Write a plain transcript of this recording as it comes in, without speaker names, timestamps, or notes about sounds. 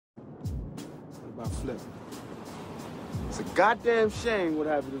by Flip. It's a goddamn shame what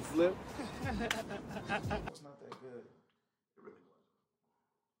happened to Flip. It's not that good. It really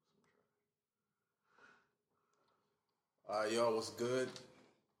was. Alright, y'all, what's good?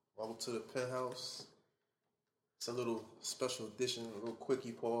 Welcome to the Penthouse. It's a little special edition, a little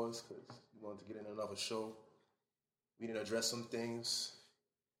quickie pause, because we wanted to get in another show. We didn't address some things.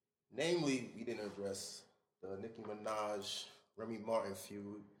 Namely, we didn't address the Nicki Minaj, Remy Martin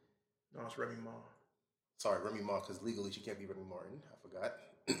feud. No, it's Remy Ma. Sorry, Remy Ma, because legally she can't be Remy Martin. I forgot.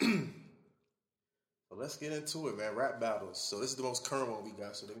 But let's get into it, man. Rap battles. So this is the most current one we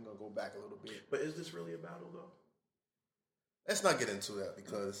got, so then we're going to go back a little bit. But is this really a battle, though? Let's not get into that,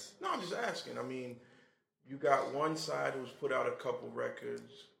 because... No, I'm just asking. I mean, you got one side who's put out a couple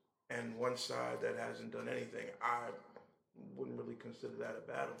records and one side that hasn't done anything. I wouldn't really consider that a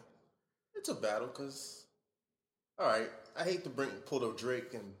battle. It's a battle, because... Alright, I hate to pull the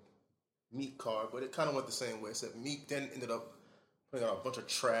Drake and Meek card, but it kind of went the same way. Except Meek then ended up putting out a bunch of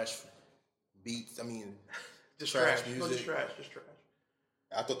trash beats. I mean, just trash music. music. No, just trash.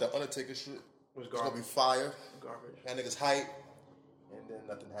 I thought that Undertaker shit was gonna garbage. be fire. Garbage. That nigga's hype, and then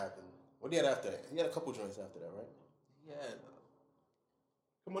nothing happened. What did he have after that? He had a couple joints after that, right? Yeah.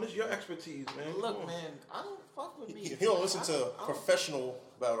 Come on, this is your expertise, man. Look, man, I don't fuck with me. He don't listen to professional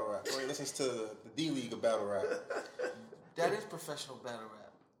battle rap. Right? He listens to the D-League of battle rap. That is professional battle rap.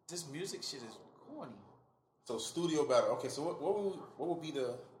 This music shit is corny. So studio battle. Okay, so what would be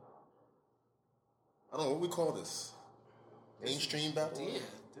the... I don't know, what we call this? Mainstream battle? Yeah,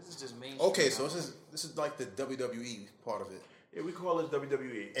 this is just mainstream. Okay, so this is like the WWE part of it. Yeah, we call this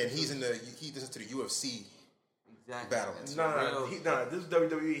WWE. And he listens to the UFC exactly. battle. Nah, this is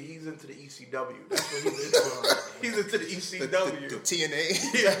WWE. He's into the ECW. That's what he's into. He's into the ECW. The TNA.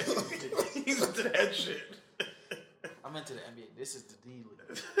 Yeah. He's into that shit. I'm into the NBA. This is the D League.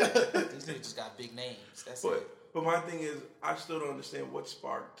 These niggas just got big names. That's it. But my thing is, I still don't understand what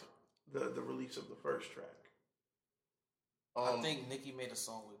sparked the release of the first track. I think Nicki made a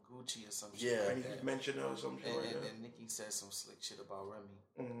song with Gucci or some shit. Yeah. And he mentioned it or some shit. And Nicki said some slick shit about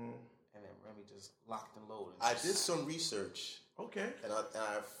Remy. Mm-hmm. And then Remy just locked and loaded. I did some research. Okay. And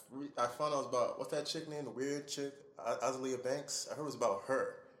I found out about, what's that chick name? The weird chick? Azealia Banks? I heard it was about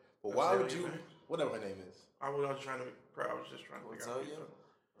her. But why would you... Banks? Whatever her name is. I was just trying to figure out.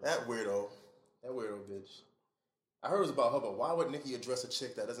 That weirdo bitch. I heard it was about her, but why would Nicki address a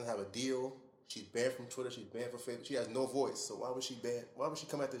chick that doesn't have a deal? She's banned from Twitter. She's banned from Facebook. She has no voice. So why would she ban? Why would she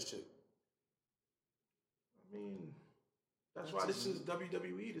come at this chick? I mean, that's why this is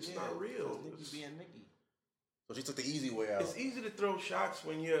WWE. This is not real. Nicki being Nicki. So she took the easy way out. It's easy to throw shots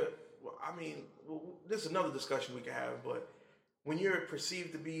when you're. Well, I mean, this is another discussion we can have. But when you're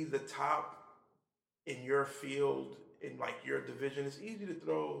perceived to be the top in your field, in like your division, it's easy to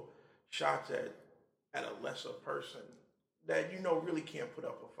throw shots at a lesser person that really can't put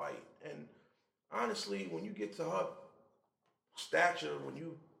up a fight. And honestly, when you get to her stature, when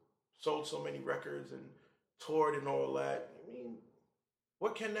you sold so many records and toured and all that, I mean,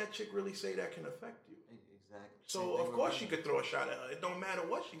 what can that chick really say that can affect you? Exactly. So of course she could throw a shot at her. It don't matter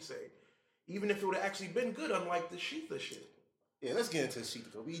what she say, even if it would have actually been good, unlike the Sheetha shit. Yeah, let's get into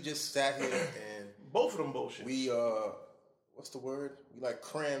Sheetha. We just sat here and both of them bullshit. We what's the word? We like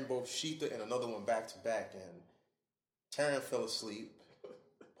crammed both Sheetha and another one back to back, and Taryn fell asleep.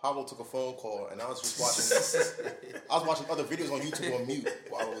 Pablo took a phone call, and I was just watching. I was watching other videos on YouTube on mute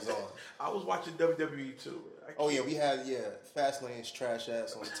while I was on. I was watching WWE too. Oh yeah, we had Fastlane's trash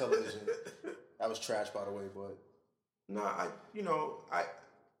ass on television. That was trash, by the way, but no, I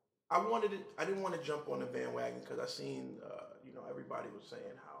wanted it. I didn't want to jump on the bandwagon because I seen everybody was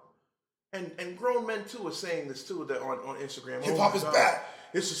saying how, and grown men too were saying this too that on Instagram. Hip hop is back.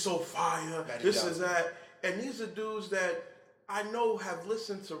 This is so fire. This is that, and these are dudes that I know have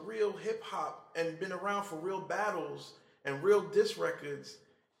listened to real hip hop and been around for real battles and real diss records,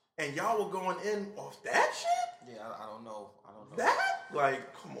 and y'all were going in off that shit? Yeah, I don't know. That?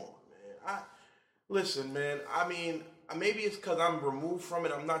 Like, come on, man. Listen, man. I mean, maybe it's because I'm removed from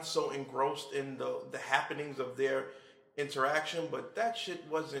it. I'm not so engrossed in the happenings of their interaction, but that shit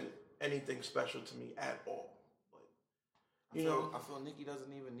wasn't anything special to me at all. But, I feel Nicki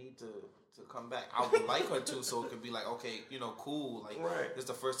doesn't even need to come back. I would like her to, so it could be like, okay, cool. Like, this is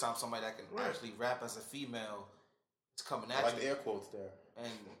the first time somebody that can actually rap as a female is coming at you. I like the air quotes there. And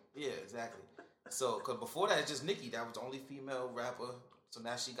yeah, exactly. So, because before that, it's just Nicki. That was the only female rapper. So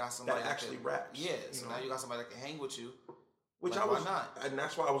now she got somebody that actually raps. Yeah, so now you got somebody that can hang with you. Which like, why not? And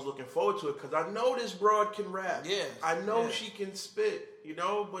that's why I was looking forward to it, because I know this broad can rap. Yeah. I know she can spit,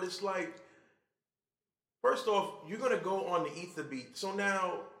 but it's like, first off, you're going to go on the ether beat. So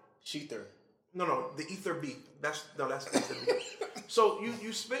now... Sheether. No, the Ether beat. That's Ether beat. So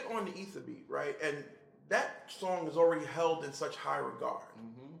you spit on the Ether beat, right? And that song is already held in such high regard.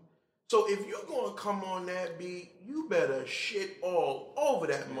 Mm-hmm. So if you're gonna come on that beat, you better shit all over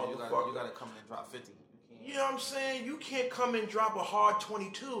that motherfucker. You gotta come in and drop 50. You know what I'm saying? You can't come and drop a hard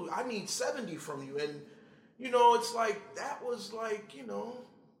 22. I need 70 from you. And, it's like, that was like,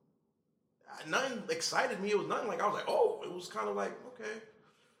 nothing excited me. It was nothing like, I was like, oh, it was kind of like, okay,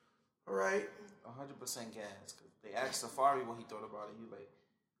 all right. 100% gas. They asked Safari what he thought about it. He like,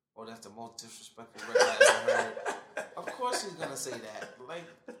 oh, that's the most disrespectful record I ever heard. Of course he's gonna say that. Like,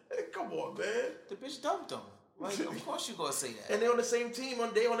 come on, man. The bitch dumped him. Like, of course you gonna say that. And they on the same team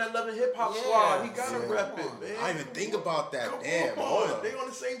they on that Love and Hip Hop squad. He gotta rep it, man. I didn't even think about that. Damn, they on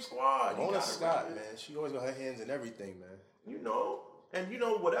the same squad. Mona Scott, man. She always got her hands in everything, man. And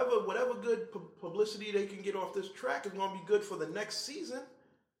whatever good publicity they can get off this track is gonna be good for the next season.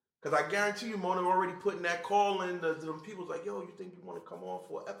 Because I guarantee you, Mona already putting that call in. The people's like, yo, you think you want to come on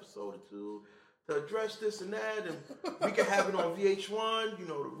for an episode or two to address this and that, and we can have it on VH1.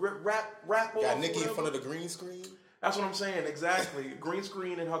 Rap. Got Nicki in front of the green screen. That's what I'm saying. Exactly, green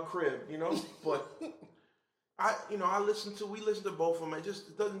screen in her crib. But we listen to both of them. It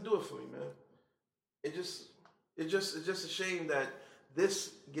doesn't do it for me, man. It's just a shame that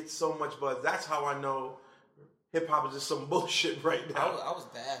this gets so much buzz. That's how I know hip hop is just some bullshit right now. I was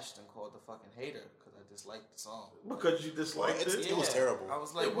bashed and called the fucking hater because I disliked the song. Because you disliked it? It was terrible. I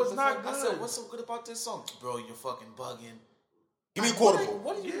was like, it was not good. I said, what's so good about this song? Bro, you're fucking bugging. Give me a quarter.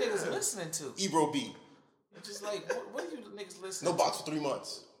 What are you niggas listening to? Ebro beat. It's just like, what are you niggas listening to? No box for 3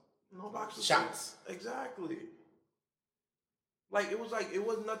 months. No box for shots. Exactly. Like, it was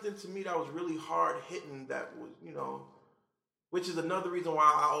nothing to me that was really hard hitting that was, which is another reason why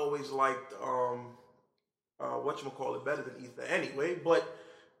I always liked, whatchamacallit better than Ether anyway, but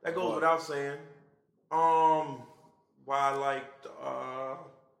that goes without saying. Why I liked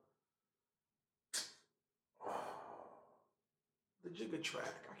the Jigga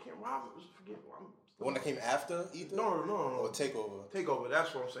track. I can't forget. The one that came after Ether? No. Or Takeover? Takeover,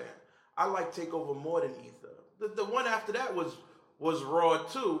 that's what I'm saying. I like Takeover more than Ether. The one after that was raw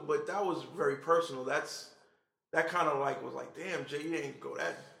too, but that was very personal. That kind of was like, damn, Jay, you didn't go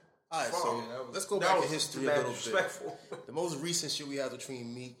that. All right, so let's go back in history a little bit. The most recent shit we had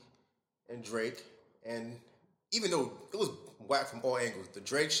between Meek and Drake, and even though it was whack from all angles, the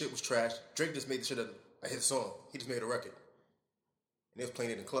Drake shit was trash. Drake just made the shit a hit song. He just made a record. And they was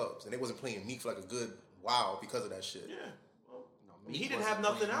playing it in clubs. And they wasn't playing Meek for like a good while because of that shit. Yeah. Well, he didn't have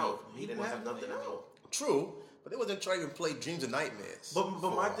nothing out. He didn't have nothing out. True. But they wasn't trying to play Dreams and Nightmares. But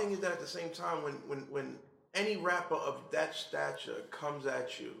my thing is that at the same time, when any rapper of that stature comes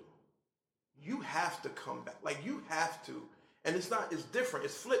at you, you have to come back. Like, you have to. And it's different.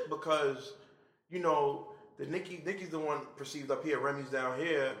 It's flipped because, the Nicki's the one perceived up here, Remy's down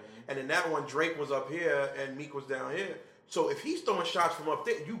here, and in that one, Drake was up here and Meek was down here. So if he's throwing shots from up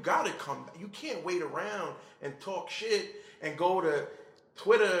there, you gotta come back. You can't wait around and talk shit and go to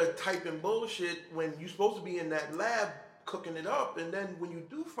Twitter typing bullshit when you're supposed to be in that lab cooking it up. And then when you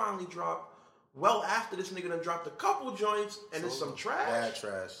do finally drop, well after this nigga done dropped a couple joints and it's some trash. Bad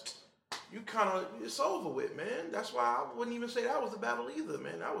trash. You it's over with, man. That's why I wouldn't even say that was the battle either,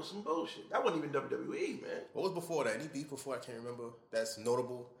 man. That was some bullshit. That wasn't even WWE, man. What was before that? Any beef before? I can't remember. That's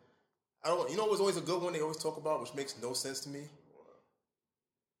notable. It was always a good one they always talk about, which makes no sense to me.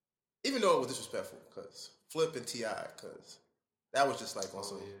 Even though it was disrespectful, because Flip and T.I., because that was just like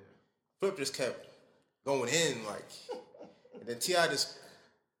also. Flip just kept going in, and then T.I. just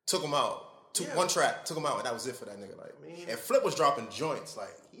took him out. One track, took him out, and that was it for that nigga. And Flip was dropping joints.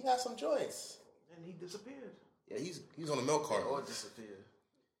 He had some joints. And he disappeared. Yeah, he's on the milk cart. Or disappeared.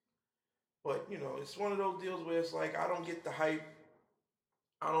 But, it's one of those deals where it's like, I don't get the hype.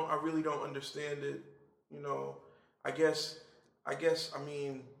 I really don't understand it. I guess,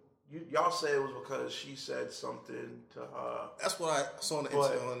 y'all say it was because she said something to her. That's what I saw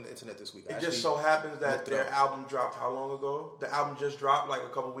on the internet this week. It just so happens that their album dropped how long ago? The album just dropped like a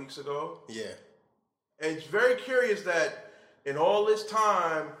couple weeks ago. Yeah. And it's very curious that in all this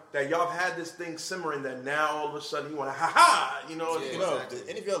time that y'all have had this thing simmering, that now all of a sudden you want to ha-ha, Exactly. Did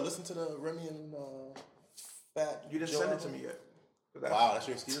any of y'all listen to the Remy and Fat? You didn't send it to me yet. Wow, that's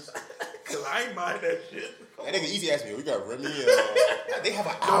your excuse? Because I ain't buying that shit. That nigga easy asked me, we got Remy. They have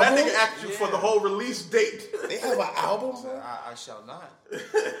an album? No, that nigga asked you for the whole release date. They have an album, bro? I shall not.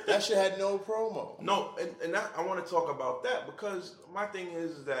 That shit had no promo. No, and I want to talk about that because my thing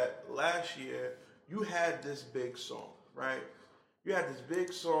is that last year you had this big song, right? You had this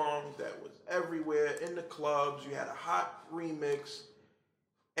big song that was everywhere in the clubs. You had a hot remix.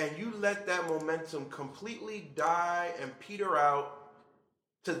 and you let that momentum completely die and peter out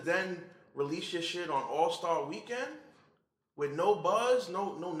to then release your shit on All-Star Weekend with no buzz,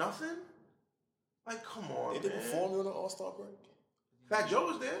 no nothing. Like, come on, man. They did perform on the All-Star break. Fat Joe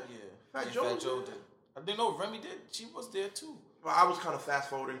was there. Yeah, Fat Joe did. I didn't know Remy did. She was there too. Well, I was kind of fast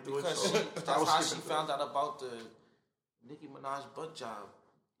forwarding through it. So that's how she found out about the Nicki Minaj butt job.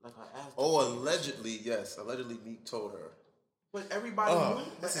 Like her ass. Oh, allegedly, yes. Allegedly, Meek told her. But everybody knew.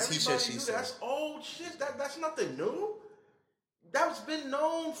 This is he said, she said. That's old shit. That's nothing new. That's been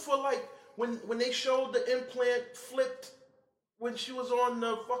known for like when they showed the implant flipped when she was on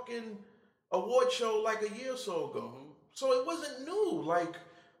the fucking award show like a year or so ago. Mm-hmm. So it wasn't new. Like,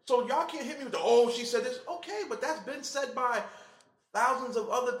 so y'all can't hit me with the she said this. Okay, but that's been said by thousands of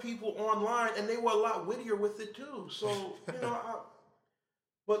other people online, and they were a lot wittier with it too. So you know.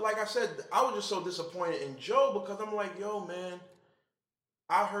 But like I said, I was just so disappointed in Joe because I'm like, yo, man,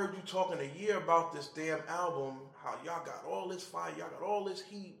 I heard you talking a year about this damn album, how y'all got all this fire, y'all got all this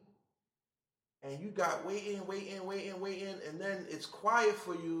heat, and you got waiting, and then it's quiet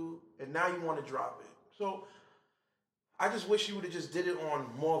for you, and now you want to drop it. So I just wish you would have just did it on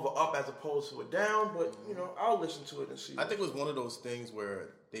more of an up as opposed to a down, but, you know, I'll listen to it and see. I think it was one of those things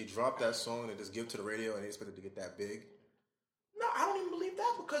where they dropped that song and just give it to the radio and they expected to get that big. No, I don't even believe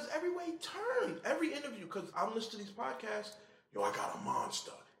that because every way he turned, every interview, because I'm listening to these podcasts, yo, I got a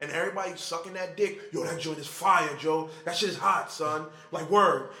monster. And everybody sucking that dick. Yo, that joint is fire, Joe. That shit is hot, son. Like,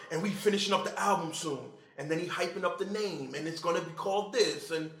 word. And we finishing up the album soon. And then he hyping up the name. And it's going to be called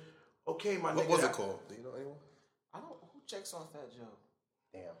this. And, okay, my nigga. What was it called? Do you know anyone? Who checks on Fat Joe?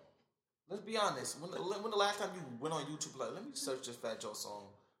 Damn. Let's be honest. When the last time you went on YouTube, like, let me search this Fat Joe song.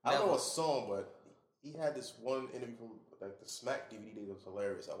 I don't know a song, but he had this one interview from like the Smack DVD that was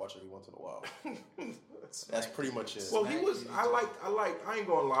hilarious. I watch it every once in a while. That's pretty much it. Well, he was. I ain't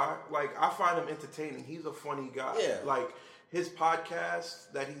gonna lie. Like, I find him entertaining. He's a funny guy. Yeah. Like his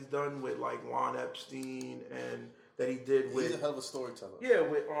podcast that he's done with like Juan Epstein and that he did with. He's a hell of a storyteller. Yeah,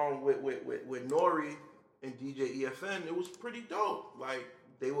 with Nori and DJ EFN, it was pretty dope. Like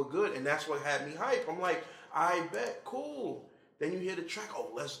they were good, and that's what had me hype. I'm like, I bet, cool. Then you hear the track. Oh,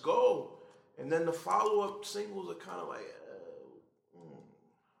 let's go. And then the follow-up singles are kind of like,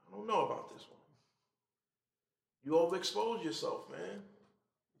 I don't know about this one. You overexpose yourself, man.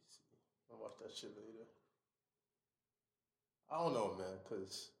 I'll watch that shit later. I don't know, man,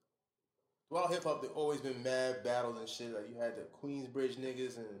 because throughout hip-hop, there always been mad battles and shit. Like, you had the Queensbridge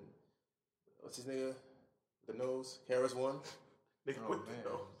niggas and, what's his nigga? The Nose? KRS-One? Nigga with the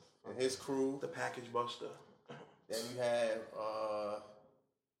Nose. And his crew. The Package Buster. Then you had,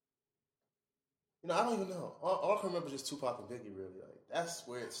 you know, I don't even know. All I can remember is just Tupac and Biggie, really. Like, that's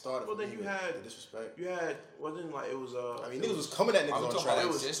where it started. Well, then you had the disrespect. You had wasn't like it was. I mean, niggas was coming at niggas on tracks. It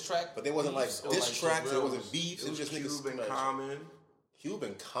was diss track, but they wasn't like diss tracks. It wasn't beefs. It was just niggas. Cuban Common.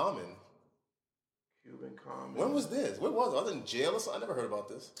 Cuban Common. Cuban Common. When was this? Where was it? I was in jail or something. I never heard about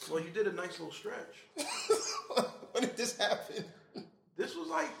this. Well, you did a nice little stretch. When did this happen? This was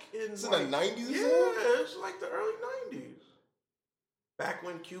like in the 90s. Yeah, it's like the early 90s. Back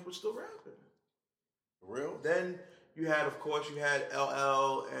when Cube was still rapping. Real? Then you had, of course,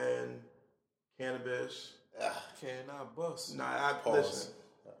 LL and Cannabis. Can I bust? Nah, listen.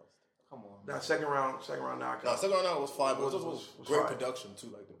 Come on. That second round knockout. No, second round knockout was fire, but it was great fire. Production too,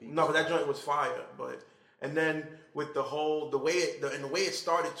 like the beat. No, but that joint was fire. But and then with the way it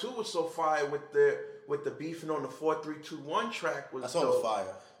started too was so fire with the beefing on the 4-3-2-1 track was. That song was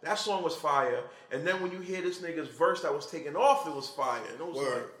fire. That song was fire. And then when you hear this nigga's verse that was taken off, it was fire. And it was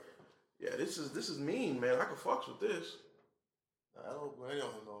like, yeah, this is mean, man. I can fucks with this. I don't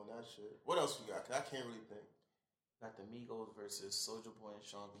know that shit. What else we got? 'Cause I can't really think. Got the Migos versus Soulja Boy and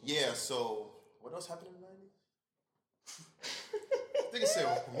Sean Kingston. Yeah, so what else happened in the 90s? Nigga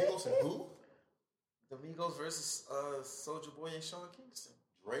said Migos and who? The Migos versus Soulja Boy and Sean Kingston.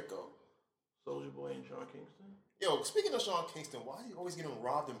 Draco. Soulja Boy and Sean Kingston. Yo, speaking of Sean Kingston, why is he always getting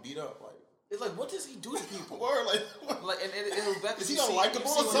robbed and beat up? Like, it's like, what does he do to people? Or like and it was back. Is he unlikable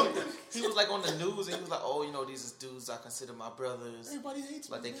or something? He was like on the news and he was like, oh, you know, these is dudes I consider my brothers. Everybody hates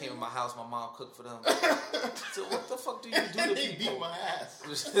me. Like they came in my house, my mom cooked for them. So what the fuck do you do to they people? Beat my ass.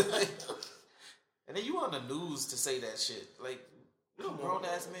 And then you on the news to say that shit. Like, you're a grown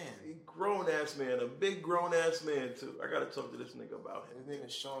ass man. Grown ass man, a big grown ass man too. I gotta talk to this nigga about him. His name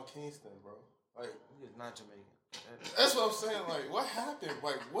is Sean Kingston, bro. Like, he is not Jamaican. That's what I'm saying. Like, what happened?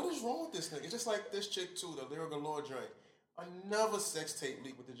 Like, what is wrong with this nigga? It's just like this chick too, the Lyrical Lord joint. Another sex tape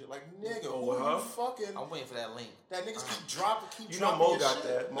leak with the like, nigga, who are you fucking? I'm waiting for that link. That niggas keep dropping. You know Mo got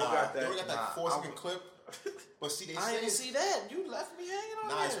that. Mo got that. They got that 4-second clip. But see, I didn't see that. You left me hanging on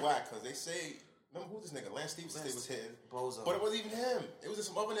Nah, there. it's whack because they say. Remember who's this nigga? Lance Stevenson was hitting. Bozo. But it wasn't even him. It was just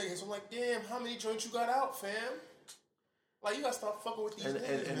some other niggas. So I'm like, damn, how many joints you got out, fam? Like, you gotta stop fucking with these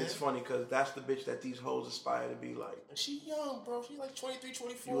niggas, and man. it's funny because that's the bitch that these hoes aspire to be like. And she young, bro. She like 23,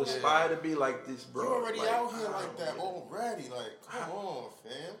 24. You aspire to be like this, bro. You already out here like that already. Like, come on,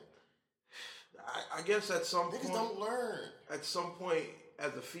 fam. I guess at some point... Niggas don't learn. At some point,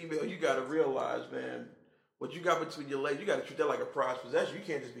 as a female, you gotta realize, man, what you got between your legs, you gotta treat that like a prized possession. You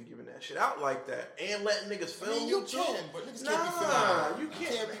can't just be giving that shit out like that and letting niggas film you too. can, but niggas can't be filming. You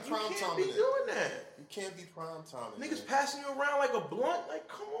can't be prime time. You can't be doing that. You can't be prime time. Niggas passing you around like a blunt. Like,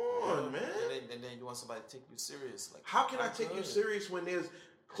 come on, man. And then you want somebody to take you serious. Like, how can I take you serious when there's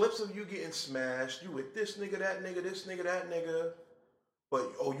clips of you getting smashed? You with this nigga, that nigga, this nigga, that nigga.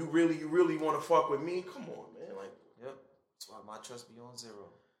 But you really want to fuck with me? Come on, man. Like, yep. That's why my trust be on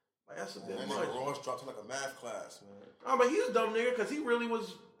zero. Like, that's a bit much. That nigga Ross dropped him like a math class, man. Oh, but he's a dumb nigga because he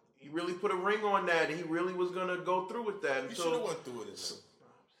really put a ring on that and he really was gonna go through with that. He should have went through with it. See,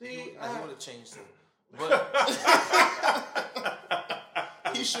 he would have changed it. But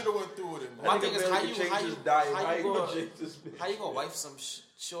he should have went through with it, man. My thing is how you gonna wife some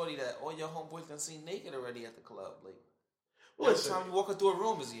shorty that all your homeboys done seen naked already at the club? Like, every time you walk her through a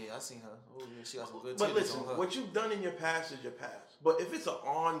room is I seen her. Oh yeah, she got some good titties. But listen, on her. what you've done in your past is your past. But if it's an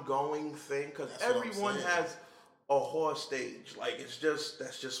ongoing thing, because everyone has a whore stage, like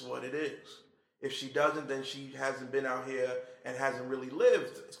that's just what it is. If she doesn't, then she hasn't been out here and hasn't really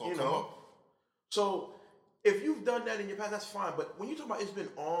lived. You know. So if you've done that in your past, that's fine. But when you talk about it's been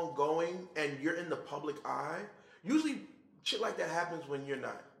ongoing and you're in the public eye, usually shit like that happens when you're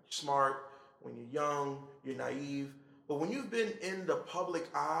not smart, when you're young, you're naive. But when you've been in the public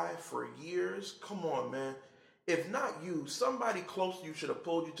eye for years, come on, man. If not you, somebody close to you should have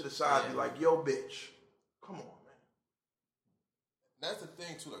pulled you to the side and be like, yo, bitch, come on, man. That's the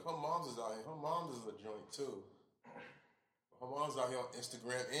thing, too. Like, her mom's is out here. Her mom's is a joint, too. Her mom's out here on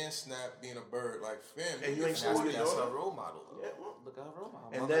Instagram and Snap being a bird. Like, fam. And you ain't that's her role model. Yeah, well, look at her role model.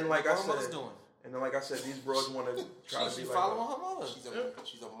 And then, like I said, these bros want to try to be like following her mother.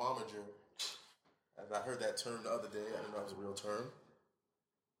 She's a momager. I heard that term the other day. I didn't know it was a real term.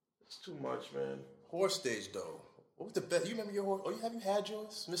 It's too much, man. Horse stage, though. What was the best? You remember your horse? Oh, have you had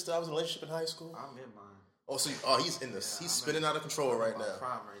yours? Mister, I was in a relationship in high school. I'm in mine. Oh, so he's in this. He's spinning out of control right now.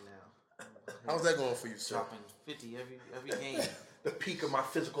 Prime right now. How's that going for you, sir? Dropping 50 every game. The peak of my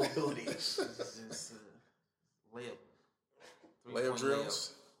physical abilities. Just layup. Layup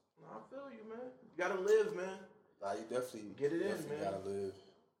drills? I feel you, man. You gotta live, man. Nah, you definitely get it in, man. You gotta live.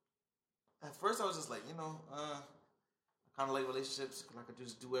 At first, I was just like, I kind of like relationships. I could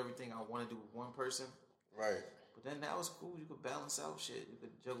just do everything I want to do with one person. Right. But then that was cool. You could balance out shit. You could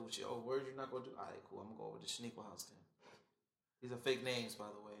juggle with your words you're not going to do. All right, cool. I'm going to go over to Shaniqua house then. These are fake names, by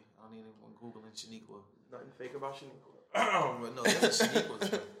the way. I don't even want Googling Shaniqua. Nothing fake about Shaniqua. But no, that's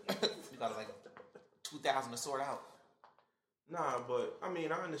Shaniqua. You got like 2,000 to sort out. Nah, but I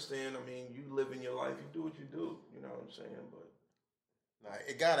mean, I understand. I mean, you live in your life. You do what you do. You know what I'm saying? But nah,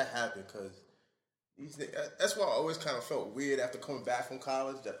 it gotta happen because that's why I always kind of felt weird after coming back from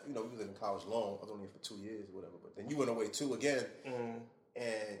college. That we was in college long. I was only here for 2 years or whatever. But then you went away too again,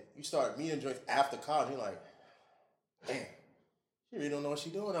 and you started meeting joints after college. And you're like, damn, she really don't know what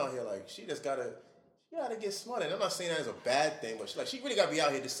she's doing out here. Like she gotta get smart. And I'm not saying that as a bad thing, but she really gotta be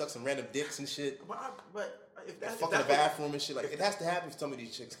out here to suck some random dicks and shit. But if that's fucking the bathroom and shit, like it has to happen for some of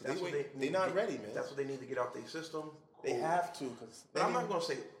these chicks because they're not ready, man. That's what they need to get out their system. They have to, but I'm not gonna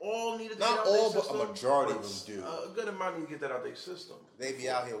say all need to get out their system. Not all, but a majority of them do. A good amount need to get that out their system. They be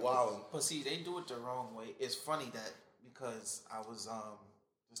out here wilding. But see, they do it the wrong way. It's funny that because I was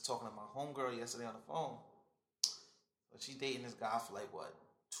just talking to my homegirl yesterday on the phone. But she dating this guy for like what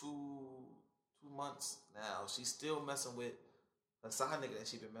 2 months now. She's still messing with a side nigga that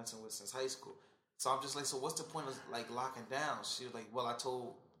she been messing with since high school. So I'm just like, so what's the point of like locking down? She was like, well, I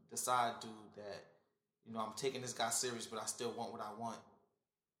told the side dude that, I'm taking this guy serious, but I still want what I want.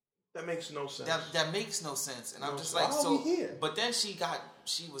 That makes no sense. That makes no sense. And I'm just like, but then she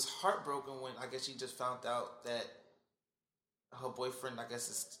was heartbroken when I guess she just found out that her boyfriend, I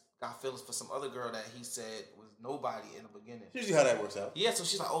guess, got feelings for some other girl that he said was nobody in the beginning. Usually how that works out. Yeah, so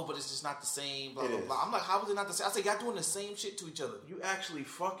she's like, oh, but it's just not the same, blah, blah, blah. I'm like, how is it not the same? I said, y'all doing the same shit to each other. You actually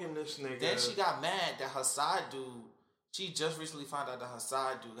fucking this nigga. Then she got mad that her side dude, she just recently found out that her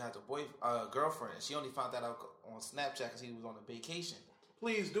side dude had a girlfriend. And she only found that out on Snapchat because he was on a vacation.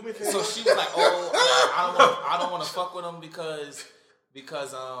 Please, do me a favor. So she was like, oh, I don't want to fuck with him because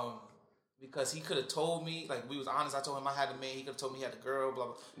because he could have told me, like, we was honest. I told him I had a man. He could have told me he had a girl. Blah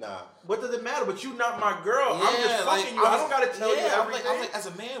blah. Nah. What does it matter? But you not my girl. Yeah, I'm just fucking you. I don't gotta tell you everything. I was like, as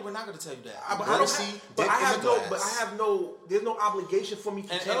a man, we're not gonna tell you that. I have no. There's no obligation for me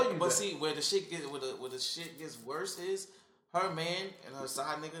to tell you. But that. see, where the shit gets worse is her man and her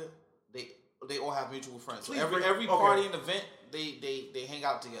side nigga. They all have mutual friends. So every party and event, they hang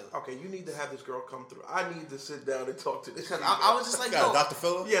out together. Okay, you need to have this girl come through. I need to sit down and talk to this. Because I was just like, yo, Dr.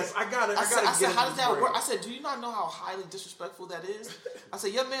 Phillip? Yes, I got it. I said, how does that work? I said, do you not know how highly disrespectful that is? I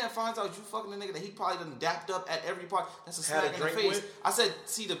said, your man finds out you fucking a nigga that he probably done dapped up at every party. That's a smack in the face. With? I said,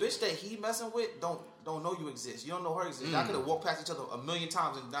 see, the bitch that he messing with don't know you exist. You don't know her exist. Y'all could have walked past each other a million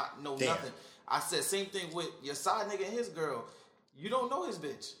times and not know nothing. I said, same thing with your side nigga and his girl. You don't know his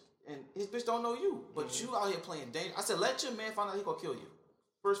bitch. And his bitch don't know you, but you out here playing danger. I said, let your man find out he gonna kill you.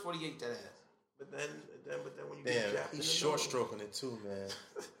 First 48 that ass. But then when you get jacked, he's short stroking it too, man.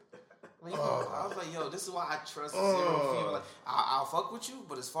 I was like, yo, this is why I trust zero female. Like, I'll fuck with you,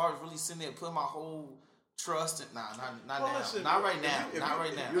 but as far as really sitting there and putting my whole trust in, not now, listen, not right now, not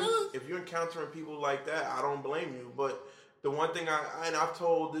right now. If you're encountering people like that, I don't blame you. But the one thing I've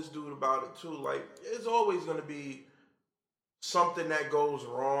told this dude about it too, like, it's always gonna be something that goes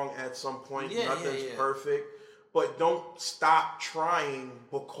wrong at some point. Nothing's perfect, but don't stop trying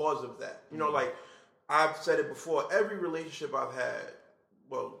because of that. You know, like I've said it before, every relationship I've had,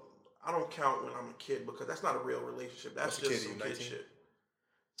 well, I don't count when I'm a kid because that's not a real relationship. That's just some kid shit.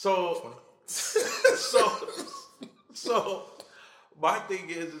 So, so my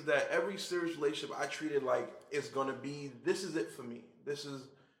thing is that every serious relationship I treated like it's gonna be, this is it for me. This is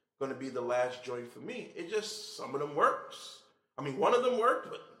gonna be the last joint for me. It just, some of them works. I mean, one of them worked,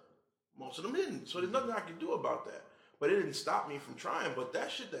 but most of them didn't. So there's nothing I can do about that. But it didn't stop me from trying. But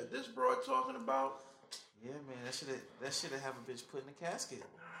that shit that this broad talking about, yeah, man, that should have a bitch put in a casket.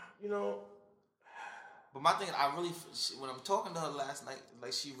 You know. But my thing, when I'm talking to her last night,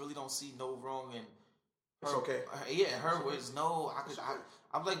 like she really don't see no wrong in. It's okay. Her words, no.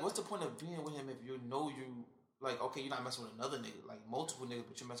 I'm like, what's the point of being with him if you know you like? Okay, you're not messing with another nigga, like multiple niggas,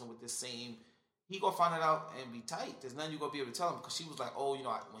 but you're messing with this same. He gonna find it out and be tight. There's nothing you gonna be able to tell him because she was like, oh, you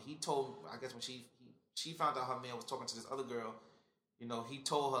know, when he told, I guess when she found out her man was talking to this other girl, you know, he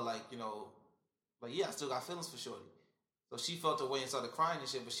told her like, you know, like yeah, I still got feelings for shorty. So she felt her way and started crying and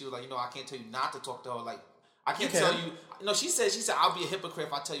shit. But she was like, you know, I can't tell you not to talk to her. Like I can't tell you. You know, she said I'll be a hypocrite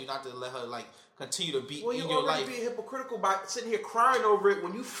if I tell you not to let her like continue to be in your life. Well, you already being hypocritical by sitting here crying over it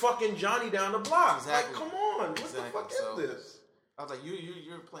when you fucking Johnny down the block. Exactly. Like, come on, what the fuck is this? I was like,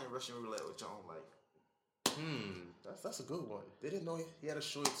 you're playing Russian roulette with your own life. That's a good one. They didn't know he had a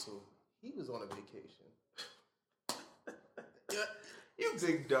short, so he was on a vacation. Yeah, you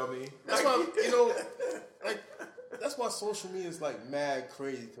big dummy. That's why, you know, like that's why social media is like mad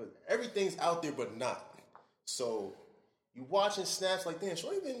crazy because everything's out there but not. So you watching snaps like, damn,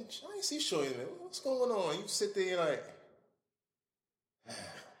 Shorty been, I ain't see Shorty, man. What's going on? You sit there and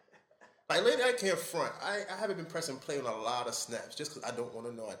like lately I can't front. I haven't been pressing play on a lot of snaps just because I don't want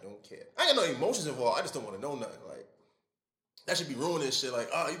to know. I don't care. I ain't got no emotions involved. I just don't want to know nothing. Like that should be ruining shit. Like,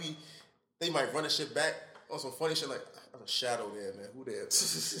 oh, they might run the shit back on some funny shit. Like, there's a shadow there, man. Who there?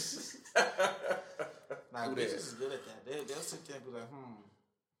 Nah, bitches is good at that. They'll sit there and be like,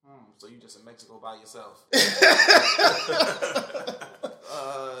 so you just in Mexico by yourself?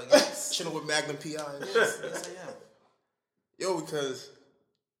 Yes. Chilling with Magnum PI. Yes, I am. Yo, because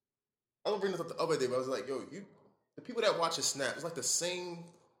I don't bring this up the other day, but I was like, yo, the people that watch a snap, it's like the same.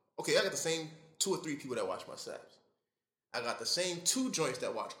 Okay, I got the same 2 or 3 people that watch my snaps. I got the same 2 joints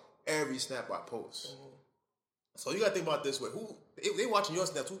that watch every snap I post. Mm-hmm. So you gotta think about this way: they watching your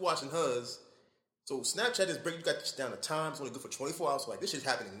snaps, who's watching hers? So Snapchat is breaking. You got this down to time. It's only good for 24 hours. So like this shit's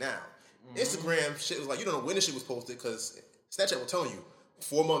happening now. Mm-hmm. Instagram shit was like you don't know when this shit was posted because Snapchat was telling you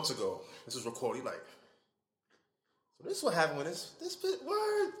 4 months ago this was recorded. You like, so this is what happened when this bit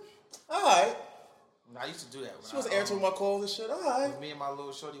word. All right. I used to do that. She wasn't answering my calls and shit. All right. Me and my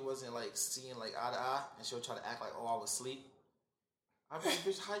little shorty wasn't like seeing like eye to eye, and she would try to act like, oh, I was asleep. I'm like,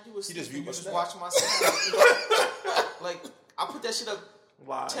 bitch, how you was asleep? You just watch my snap. Like, I put that shit up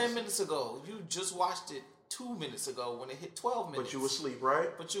 10 minutes ago. You just watched it 2 minutes ago when it hit 12 minutes. But you were asleep, right?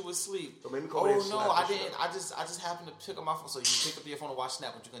 But you were asleep. So maybe call no, I didn't. I just happened to pick up my phone. So you picked up your phone and watched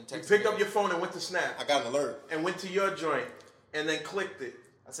Snap, but you couldn't text me. You picked up your phone and went to Snap. I got an alert. And went to your joint and then clicked it.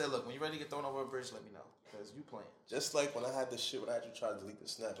 I said, look, when you're ready to get thrown over a bridge, let me know. Because you playing. Just like when I had this shit, when I had to try to delete the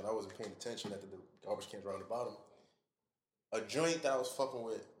Snap and I wasn't paying attention after the garbage cans around the bottom. A joint that I was fucking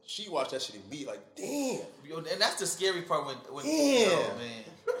with, she watched that shit and be like, damn. Yo, and that's the scary part when damn. Oh, man.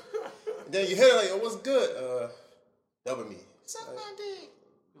 And then you hear like, oh, what's good? Double me. Suck my dick.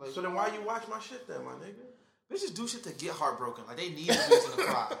 Like, so then why you watch my shit then, my nigga? Bitches do shit to get heartbroken. Like, they need a reason to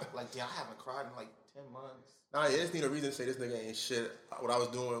cry. Like, damn, I haven't cried in like 10 months. Nah, you just need a reason to say this nigga ain't shit. What I was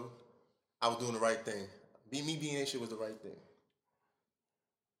doing the right thing. Me being ain't shit was the right thing.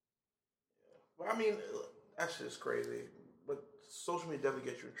 Well, I mean, that shit's crazy. But social media definitely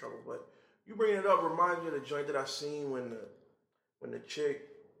gets you in trouble. But you bringing it up reminds me of the joint that I seen when the chick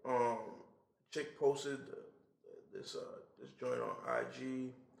posted this joint on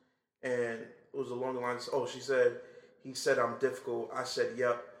IG, and it was along the lines. Oh, she said, he said I'm difficult. I said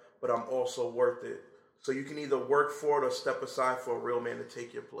yep, but I'm also worth it. So you can either work for it or step aside for a real man to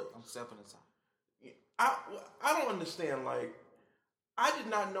take your place. I'm stepping aside. I don't understand. Like, I did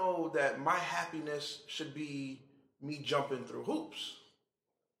not know that my happiness should be me jumping through hoops.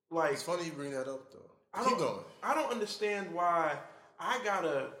 Like, It's funny you bring that up though. Keep going. I don't understand why I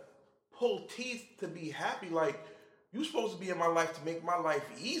gotta pull teeth to be happy. Like, you supposed to be in my life to make my life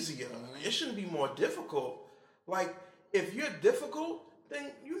easier. It shouldn't be more difficult. Like, if you're difficult,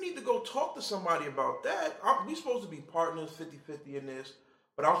 then you need to go talk to somebody about that. We supposed to be partners 50-50 in this,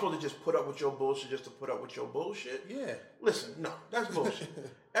 but I'm supposed to just put up with your bullshit just to put up with your bullshit? Yeah. Listen, no, that's bullshit.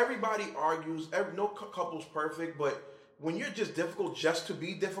 Everybody argues. No couple's perfect, but when you're just difficult just to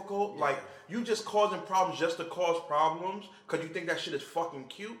be difficult, like, you just causing problems just to cause problems because you think that shit is fucking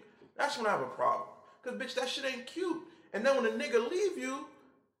cute, that's when I have a problem. Because, bitch, that shit ain't cute. And then when a nigga leave you,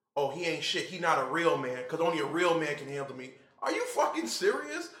 oh, he ain't shit. He not a real man because only a real man can handle me. Are you fucking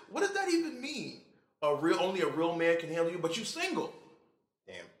serious? What does that even mean? Only a real man can handle you, but you single.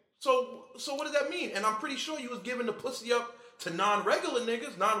 Damn. So what does that mean? And I'm pretty sure you was giving the pussy up to non-regular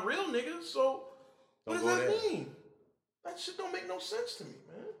niggas, non-real niggas. So what does that mean? That shit don't make no sense to me,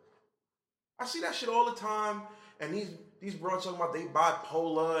 man. I see that shit all the time, and these bros talking about they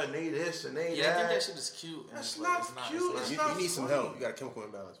bipolar and they this and they that. Yeah, I think that shit is cute. That's not cute. You need some help. You got a chemical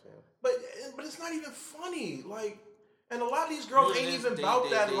imbalance, fam. But it's not even funny. Like, and a lot of these girls ain't even about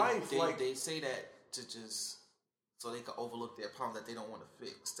that life. Like, they say that to just so they can overlook their problem that they don't want to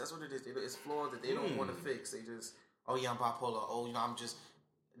fix. That's what it is. It's flaws that they don't want to fix. They just, oh yeah, I'm bipolar. Oh, you know,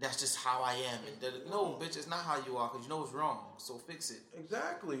 that's just how I am. And no, bitch, it's not how you are because you know it's wrong. So fix it.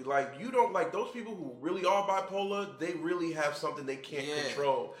 Exactly. Like, you don't, like, those people who really are bipolar, they really have something they can't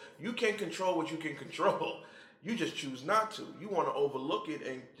control. You can't control what you can control. You just choose not to. You want to overlook it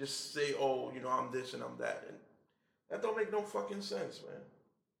and just say, oh, you know, I'm this and I'm that. And that don't make no fucking sense, man.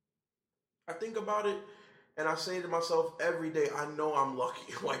 I think about it and I say to myself every day, I know I'm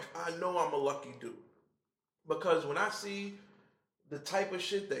lucky. Like, I know I'm a lucky dude. Because when I see the type of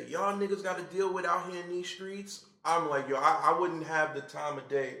shit that y'all niggas got to deal with out here in these streets, I'm like, yo, I wouldn't have the time of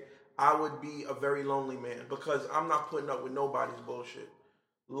day. I would be a very lonely man because I'm not putting up with nobody's bullshit.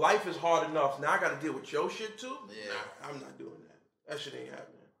 Life is hard enough. Now I got to deal with your shit too? Yeah. Nah, I'm not doing that. That shit ain't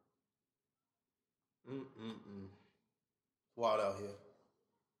happening. Wild out here.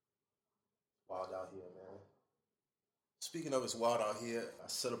 Wild out here, man. Speaking of it's wild out here, I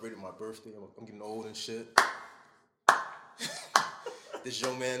celebrated my birthday. I'm getting old and shit. This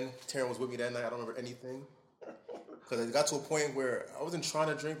young man, Taryn, was with me that night. I don't remember anything. Because it got to a point where I wasn't trying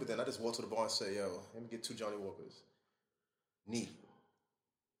to drink, but then I just walked to the bar and said, yo, let me get 2 Johnny Walkers. Neat.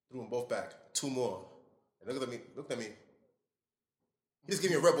 Threw them both back. 2 more. And looked at me. He just gave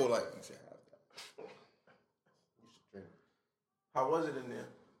me a Red Bull like, you should have that. You should drink. How was it in there?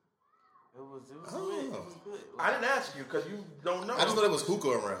 It was good. It was good. I didn't ask you because you don't know. I just know there was hookah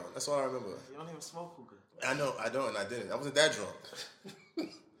around. That's all I remember. You don't even smoke hookah. I know, I don't, and I didn't. I wasn't that drunk.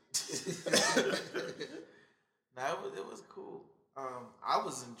 Nah, it was cool. I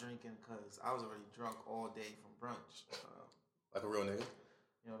wasn't drinking because I was already drunk all day from brunch. Like a real nigga.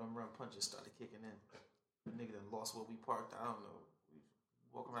 You know, them rum punches started kicking in. The nigga done lost where we parked. I don't know. We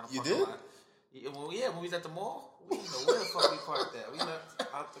walk around the parking lot. Yeah, when we was at the mall, we didn't know where the fuck we parked at. We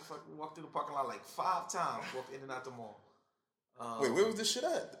walked through the parking lot like 5 times, walked in and out the mall. Wait, where was this shit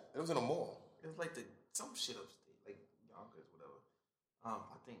at? It was in a mall. It was like some shit upstate, like Yonkers, whatever. I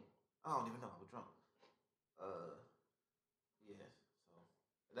don't even know. I was drunk. Yeah.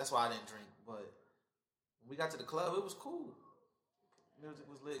 So that's why I didn't drink. But when we got to the club, it was cool. Music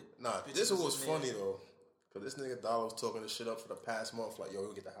was lit. Nah, this was funny though. Cause this nigga Dollar was talking this shit up for the past month, like, yo,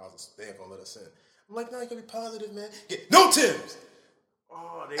 we'll get the house, they ain't gonna let us in. I'm like, nah, you gotta be positive, man. No Timbs!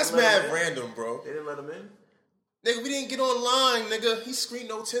 Oh, that's mad random, bro. They didn't let him in? Nigga, we didn't get online, nigga. He screamed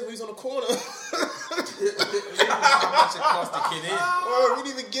no Timbs when he was on the corner. How much it cost to get in? Oh, we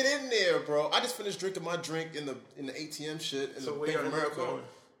didn't even get in there, bro. I just finished drinking my drink in the ATM shit in the Bank of America.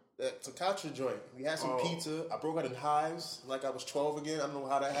 That Takatra joint. We had some pizza. I broke out in hives like I was 12 again. I don't know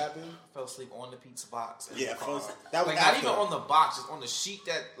how that happened. I fell asleep on the pizza box. Yeah, that was like not even on the box, just on the sheet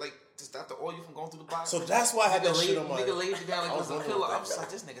that like to stop the oil from going through the box. So that's why I had that shit on my. Nigga laid me down like it was a pillow. I was like,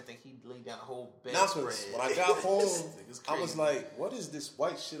 this nigga think he laid down a whole bed spread. When I got home, I was like, what is this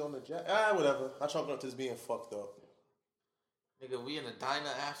white shit on the jacket? Whatever. I chalked it up to this being fucked up. Nigga, we in the diner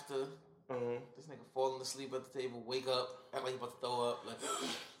after. This nigga falling asleep at the table, wake up, act like he about to throw up. Like,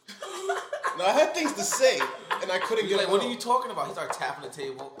 no, I had things to say, and I couldn't get like, it. What are you talking about? He started tapping the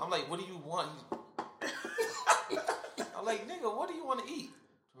table. I'm like, what do you want? I'm like, nigga, what do you want to eat?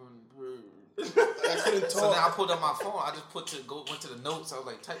 I couldn't talk. So then I pulled up my phone. I just went to the notes. I was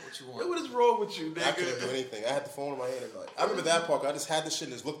like, type what you want. What is wrong with you, nigga? I couldn't do anything. I had the phone in my hand. And like, I remember that part. I just had the shit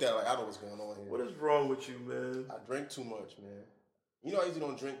and just looked at it like, I don't know what's going on here. What is wrong with you, man? I drink too much, man. You know I usually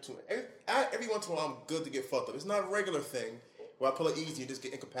don't drink too much. Every once in a while, I'm good to get fucked up. It's not a regular thing where I pull it easy and just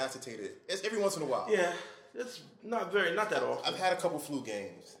get incapacitated. It's every once in a while. Yeah, it's not that often. I've had a couple flu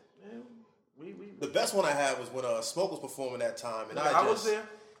games. Man, the best one I had was when Smoke was performing that time. And I was there.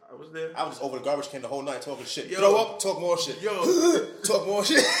 I was just over the garbage can the whole night talking shit. Yo. Throw up, talk more shit. Yo. Talk more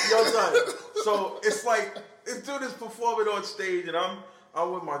shit. Yo, son. So it's like, this dude is performing on stage and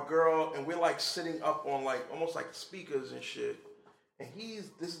I'm with my girl and we're like sitting up on like, almost like speakers and shit. And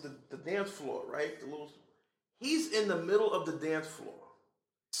this is the dance floor, right? He's in the middle of the dance floor,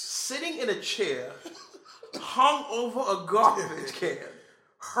 sitting in a chair, hung over a garbage can,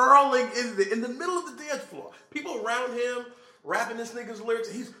 hurling in the middle of the dance floor. People around him rapping this nigga's lyrics,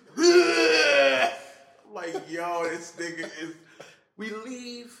 and he's like, yo, this nigga is. We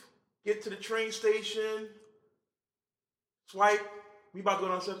leave, get to the train station, swipe. We about to go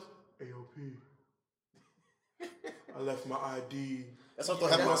downstairs. AOP. I left my ID. That's what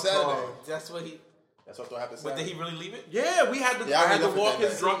happened on Saturday. That's what happened Saturday. But did he really leave it? Yeah, I had to walk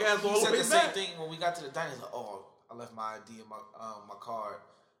his drunk ass all the way back. He said the same thing when we got to the diner. He's like, oh, I left my ID and my card.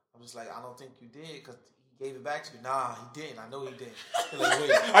 I was like, I don't think you did because he gave it back to you. Nah, he didn't. I know he didn't. He's like,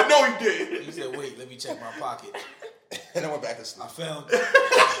 wait. I know he did. He said, wait, let me check my pocket. And I went back to sleep. I found it.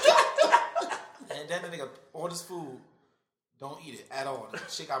 And then the nigga orders food. Don't eat it at all. The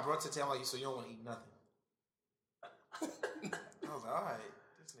shit got brought to the table. I'm like, so you don't want to eat nothing. I was like, all right,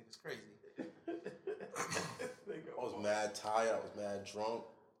 this nigga's crazy. I was mad tired. I was mad drunk.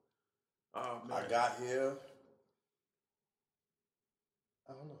 Oh, man. I got here.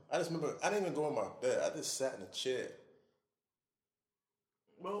 I don't know. I just remember I didn't even go in my bed. I just sat in a chair.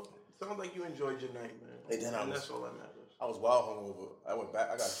 Well, sounds like you enjoyed your night, man. And that's all that matters. I was wild hungover. I went back.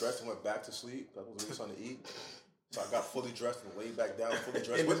 I got dressed and went back to sleep. I was really something to eat. So I got fully dressed and laid back down, fully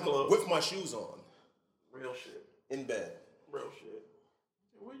dressed with my shoes on. Real shit. In bed. Real shit.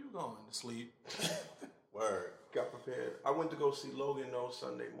 Where you going to sleep? Word. Got prepared. I went to go see Logan though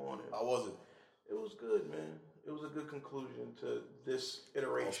Sunday morning. How was it? It was good, man. It was a good conclusion to this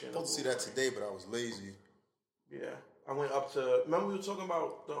iteration. I was supposed to see that today, but I was lazy. Yeah. I went up to, remember we were talking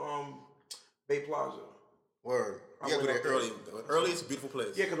about the Bay Plaza? Word. You gotta go there early. Early, it's a beautiful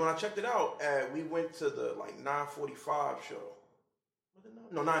place. Yeah, because when I checked it out, we went to the 9:45 show. Was it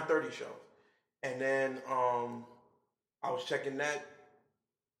 9:30 show. And then I was checking that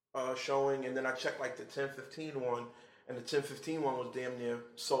showing, and then I checked like the 10:15 one, and the 10:15 one was damn near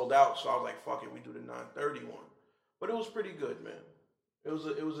sold out. So I was like, "Fuck it, we do the 9:30 one." But it was pretty good, man. It was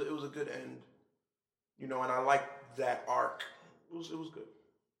a good end, you know. And I liked that arc. It was good.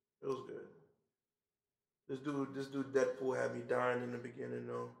 It was good. This dude Deadpool had me dying in the beginning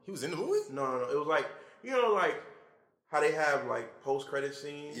though. He was in the movie? No. It was like, you know, like how they have like post-credit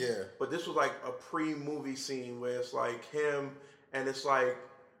scenes. Yeah. But this was like a pre-movie scene where it's like him and it's like,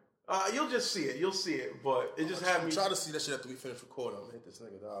 you'll just see it. You'll see it. But it just had me. Try to see that shit after we finish recording. I'm gonna hit this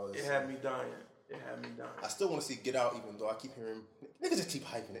nigga dollars. It had me dying. I still want to see Get Out, even though I keep hearing niggas just keep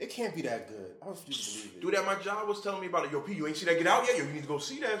hyping it. It can't be that good. I refuse to believe it. Dude at my job was telling me about it. Yo, P, you ain't see that Get Out yet? Yo, you need to go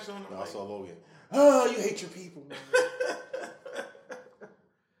see that, son. I saw Logan. Oh, you hate your people, man.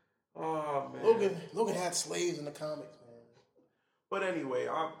 Oh man. Logan had slaves in the comics, man. But anyway,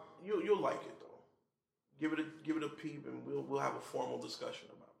 you'll like it though. Give it a peep, and we'll have a formal discussion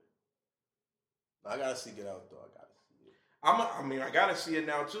about it. I gotta see Get Out though. I gotta see it. I gotta see it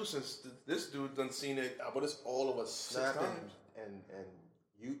now too, since this dude done seen it. But it's all over Snap and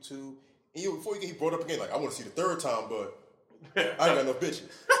YouTube. And before you get brought up again, like I want to see the third time, but I ain't got no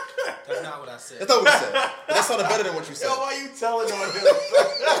bitches. That's not what I said. That's not what you said. But that sounded better than what you said. Yo, why you telling on him?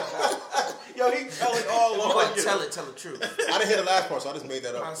 Yo, he telling all on you. Tell the truth. I didn't hear the last part, so I just made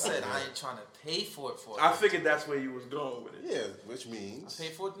that up. I said I ain't trying to pay for it. I figured that's where you was going with it. Yeah, which means I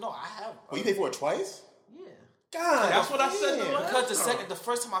paid for it. No, I have. Oh, you paid for it twice? Yeah. God, That's what I said. Because the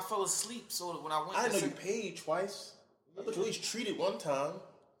first time I fell asleep, so when I went, I didn't know you paid twice. I thought you at least treated one time.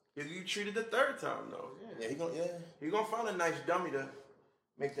 You treated the third time though. Yeah, he gonna find a nice dummy to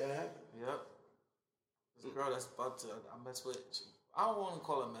make that happen. Yep. This girl that's about to I mess with. I don't want to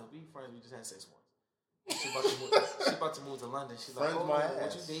call her mess. We friends. We just had sex once. She about to move to London. She's like, Friends oh, my would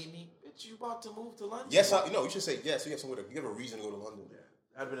ass. you date me? Bitch, you about to move to London? Yes, you should say yes. You have somewhere. You have a reason to go to London. Yeah,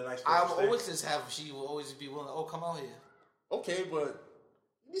 that'd been a nice. I would always just have. She will always be willing. Oh, come out here. Okay, but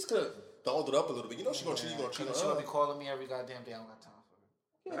you just could have dolled it up a little bit. You know she's gonna cheat. You gonna cheat on She her. gonna be calling me every goddamn day. I don't got time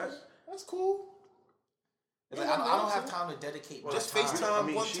for her. Yeah, that's cool. It's like, I don't have time to dedicate. Well, just time.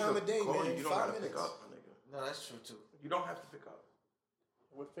 FaceTime one time a day, man. You don't 5 gotta minutes. pick up, my nigga. No, that's true too. You don't have to pick up.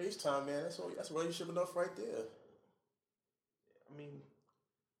 With FaceTime, man, that's relationship enough right there. I mean,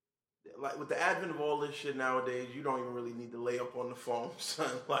 like with the advent of all this shit nowadays, you don't even really need to lay up on the phone,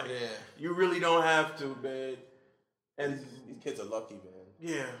 son. Like, you really don't have to, man. And these kids are lucky, man.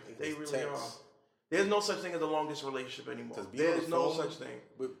 Yeah, they really are. There's no such thing as a long distance relationship anymore. There's no such thing.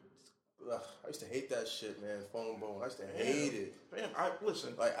 I used to hate that shit, man. Phone bone. I used to hate it. Man,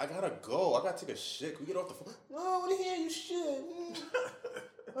 listen. Like, I gotta go. I gotta take a shit. Can we get off the phone? No, I want to hear you shit.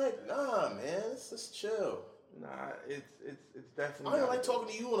 Like, nah, man. Let's just chill. Nah, it's definitely. I don't like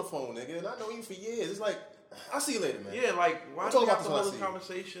talking to you on the phone, nigga. And I know you for years. It's like, I'll see you later, man. Yeah, like, why we'll do talk you have about to this hold this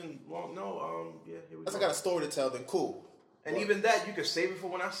conversation long? No, yeah, here we go. I got a story to tell, then cool. And even that, you can save it for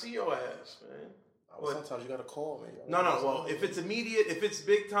when I see your ass, man. Sometimes you gotta call, man. No. Well, if it's immediate, if it's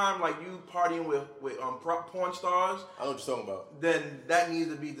big time, like you partying with porn stars, I know what you're talking about. Then that needs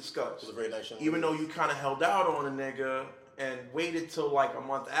to be discussed. It was a very nice young Even though you kind of held out on a nigga and waited till like a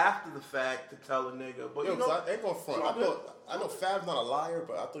month after the fact to tell a nigga. But you know, I ain't gonna front. I know Fab's not a liar,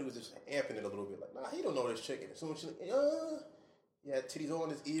 but I thought he was just amping it a little bit. Like, nah, he don't know this chick. And as soon as she, he had titties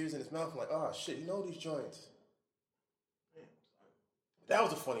on his ears and his mouth. I'm like, oh shit, you know these joints. That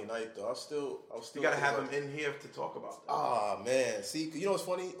was a funny night, though. I was still. You gotta have him in here to talk about that. Ah, man. See, you know what's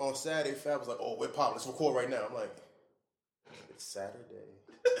funny? On Saturday, Fab was like, "Oh, we're popping. Let's record right now." I'm like, "It's Saturday.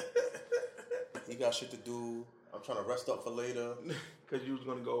 He got shit to do. I'm trying to rest up for later because you was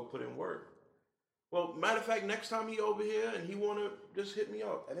gonna go put in work." Well, matter of fact, next time he over here and he wanna just hit me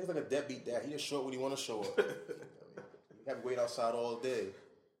up. I think it's like a deadbeat dad. He just show up when he want to show up. You have to wait outside all day.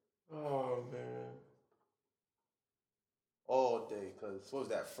 Oh man. All day, because what was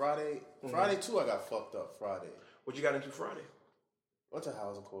that, Friday? Mm-hmm. Friday, too, I got fucked up Friday. What you got into Friday? Went to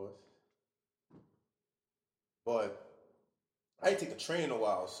house, of course. But I didn't take the train in a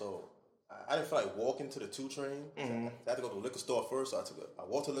while, so I didn't feel like walking to the 2 train. Mm-hmm. I had to go to the liquor store first, so I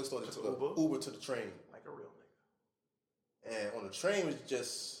walked to the liquor store, then took an Uber to the train. Like a real nigga. And on the train was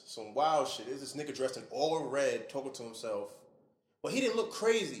just some wild shit. There's this nigga dressed in all red talking to himself. But he didn't look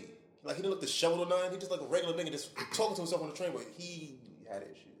crazy. Like, he didn't look disheveled or nothing. He just like a regular nigga just talking to himself on the train, but he had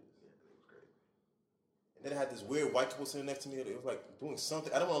issues. Yeah, it was great. And then I had this weird white couple sitting next to me. It was like doing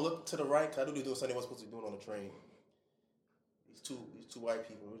something. I don't want to look to the right because I knew they were doing something they weren't supposed to be doing on the train. These two white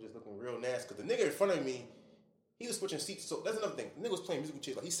people were just looking real nasty. Because the nigga in front of me, he was switching seats. So that's another thing. The nigga was playing musical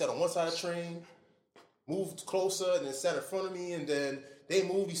chairs. Like, he sat on one side of the train, moved closer, and then sat in front of me, and then they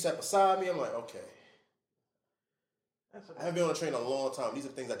moved, he sat beside me. I'm like, okay. I haven't been on a train in a long time. These are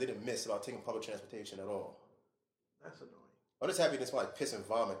things I didn't miss about taking public transportation at all. That's annoying. I'm just happy it's like piss and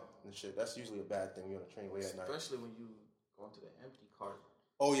vomit and shit. That's usually a bad thing when you're on a train late at night. Especially when you go into the empty cart.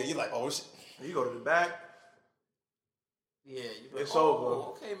 Oh, yeah, you're like, oh, shit. You go to the back. Yeah, it's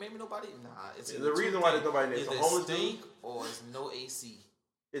over. Okay, maybe nobody. Nah, it's the reason why there's nobody there. It's a homeless stink or it's no AC.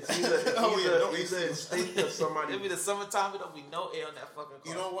 It's either instinct or somebody. It'll be the summertime. There'll be no air on that fucking car.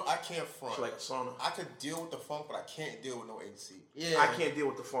 You know what? I can't front. It's like a sauna. I could deal with the funk, but I can't deal with no AC. Yeah, I can't deal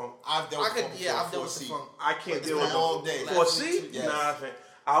with the funk. I've dealt with the funk. I can't deal with the all day. 4C? Yes. Nah, fam.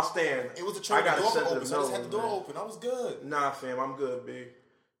 I'll stand. It was the train. The door open, so I just had the door open. I was good. Nah, fam. I'm good, big.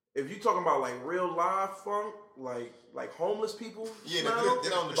 If you talking about like real live funk, like homeless people, yeah, smell,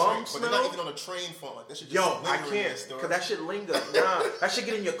 they're on the train, but they're not even on the train funk. Like, that shit just I can't, cause that shit linger. Nah, that shit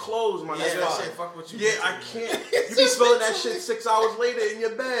get in your clothes, my nigga. That shit fuck with you. Yeah, I can't. You be smelling that shit 6 hours later in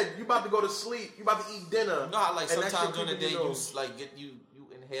your bed. You about to go to sleep. You about to eat dinner. You know how like sometimes during the day you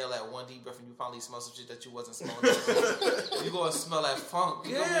inhale that one deep breath and you finally smell some shit that you wasn't smelling. You go and smell that funk.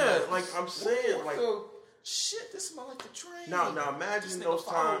 Yeah, like I'm saying, like. Shit, this smell like the train. Now imagine those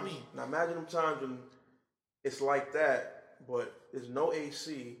times. Now imagine them times when it's like that, but there's no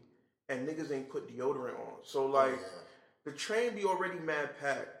AC and niggas ain't put deodorant on. So like, the train be already mad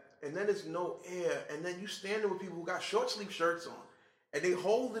packed, and then there's no air, and then you standing with people who got short sleeve shirts on, and they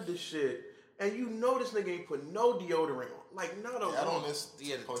holding the shit, and you know this nigga ain't put no deodorant on. Like, not a I don't miss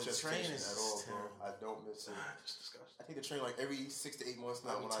the coach train station is at all, bro. terrible. I don't miss it. It's disgusting. I take the train like every 6 to 8 months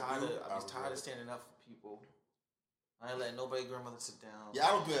now. I'm tired of standing up for people. I ain't letting nobody grandmother sit down. Yeah,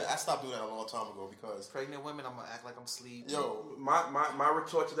 I don't do that. I stopped doing that a long time ago because Pregnant women, I'm gonna act like I'm asleep. Yo, my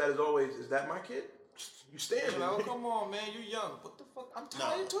retort to that is always, is that my kid? You stand. You know, come on, man, you young. What the fuck? I'm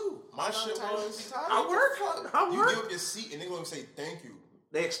tired too. My shit was I work. you give up your seat and they gonna say thank you.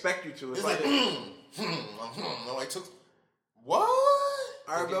 They expect you to. It's like, I'm like, what?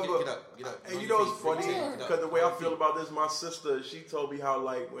 I remember. Get up. And you know what's funny? Because the way I feel about this, my sister, she told me how,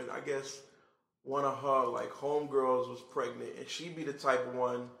 like, when I guess one of her, like, homegirls was pregnant, and she'd be the type of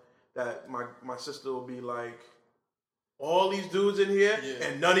one that my sister will be like, all these dudes in here,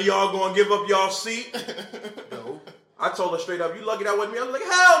 and none of y'all gonna give up y'all seat? No. I told her straight up, you lucky that wasn't me. I was like,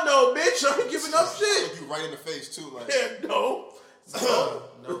 hell no, bitch, I ain't giving up shit. Look you right in the face, too. Like, Yeah, no.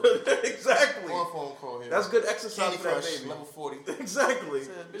 Exactly. One phone call here. That's good exercise Candy for that Crush, baby. level 40. Exactly. Bitch, You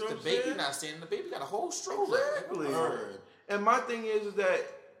know the what I'm baby saying? not standing. The baby got a whole stroller. Exactly. Word. And my thing is that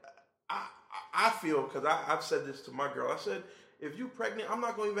I feel, because I've said this to my girl, I said, if you pregnant, I'm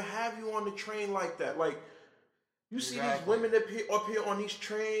not going to even have you on the train like that. Like, you see these women up here on these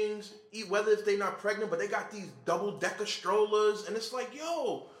trains, whether if they're not pregnant, but they got these double-decker strollers, and it's like,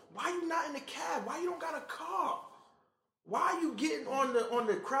 yo, why you not in the cab? Why you don't got a car? Why are you getting on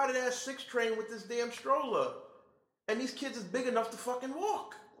the crowded-ass 6 train with this damn stroller? And these kids is big enough to fucking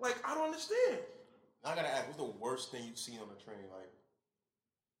walk. Like, I don't understand. I gotta ask, what's the worst thing you've seen on the train? Like,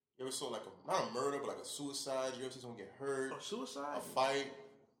 you ever saw like not a murder, but like a suicide? You ever seen someone get hurt? A suicide? A fight?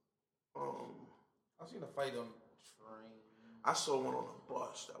 I've seen a fight on the train. I saw one on a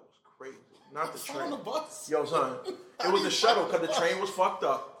bus that was crazy. Not the train. On the bus? Yo, son. It was a shuttle because the train was fucked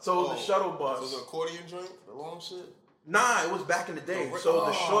up. So it was a shuttle bus. So it was an accordion joint? The long shit? Nah, it was back in the day. So it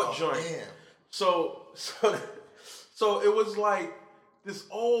was a short joint. Damn. So it was like this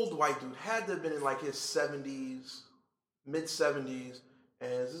old white dude had to have been in like his 70s, mid 70s,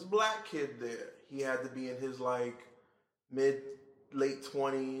 and there's this black kid there. He had to be in his like late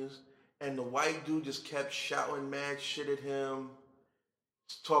 20s, and the white dude just kept shouting mad shit at him,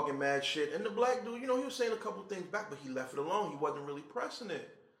 talking mad shit. And the black dude, you know, he was saying a couple things back, but he left it alone. He wasn't really pressing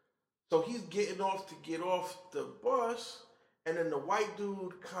it. So he's getting off to get off the bus, and then the white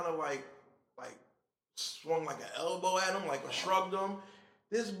dude kind of like swung like an elbow at him, like shrugged him.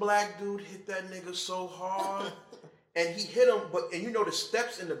 This black dude hit that nigga so hard, and he hit him. And you know the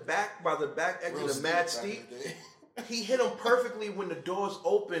steps in the back by the back exit are mad steep. He hit him perfectly when the doors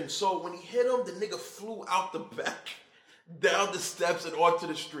opened. So when he hit him, the nigga flew out the back, down the steps and onto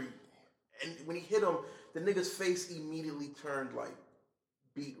the street. And when he hit him, the nigga's face immediately turned like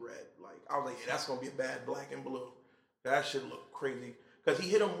beet red. Like I was like, yeah, that's gonna be a bad black and blue. That shit looked crazy because he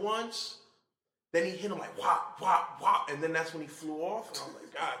hit him once. Then he hit him like whop, whop, whop, and then that's when he flew off. And I was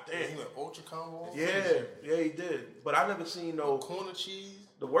like, God damn. He went ultra combo. Yeah, he did. But I never seen no corner cheese.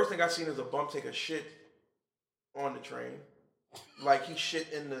 The worst thing I seen is a bum take a shit on the train. Like he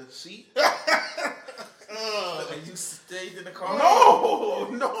shit in the seat. And you stayed in the car? No.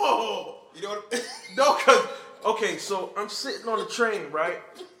 You know what? No, because, okay, so I'm sitting on the train, right?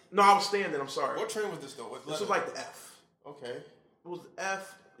 No, I was standing, I'm sorry. What train was this though? This was like the F. Okay. It was the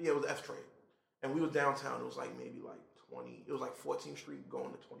F. Yeah, it was the F train. And we were downtown. It was like maybe like 20. It was like 14th Street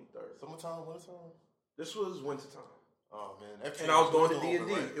going to 23rd. Summertime, wintertime? This was wintertime. Oh man, and I was going to D&D.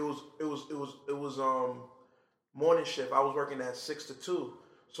 Right? It was morning shift. I was working at 6 to 2,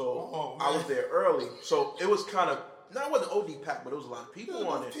 so I was there early. So it was kind of it wasn't OD packed, but it was a lot of people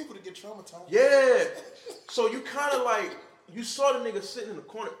on it. People to get traumatized. Yeah. So you kind of like you saw the nigga sitting in the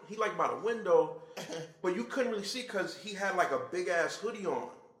corner. He like by the window, but you couldn't really see because he had like a big ass hoodie on.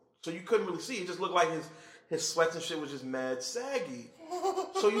 So you couldn't really see. It just looked like his sweats and shit was just mad saggy.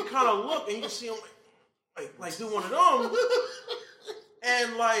 So you kind of look and you just see him like do one of them.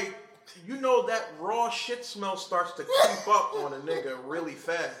 And like, you know that raw shit smell starts to creep up on a nigga really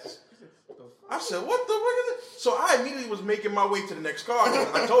fast. I said, what the fuck is this? So I immediately was making my way to the next car.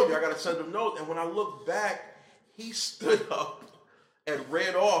 I told you I got to send him notes. And when I looked back, he stood up and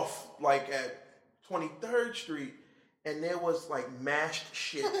read off like at 23rd Street. And there was like mashed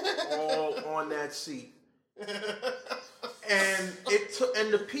shit all on that seat. And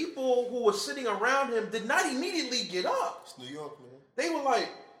and the people who were sitting around him did not immediately get up. It's New York, man. They were like,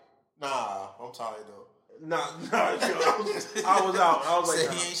 nah, I'm tired though. Nah, I was out. I was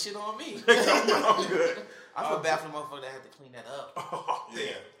like, he ain't shit on me. I'm good. I feel bad for the motherfucker that had to clean that up. Oh,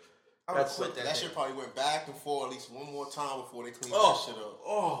 yeah. That shit probably went back and forth at least one more time before they cleaned that shit up.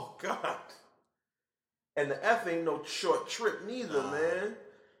 Oh, God. And the F ain't no short trip neither, man.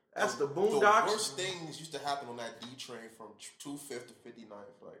 That's the The Boondocks. worst things used to happen on that D train from 25th to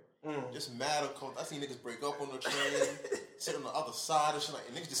 59th. Like, just mad uncomfortable. I seen niggas break up on the train, sit on the other side and shit. Like,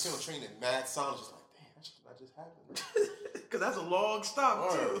 and niggas just sit on the train in mad silence, just like, damn, that shit not just happened. Because that's a long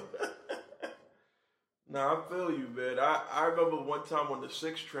stop, too. Nah, I feel you, man. I remember one time on the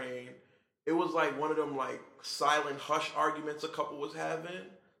 6 train, it was like one of them like silent hush arguments a couple was having.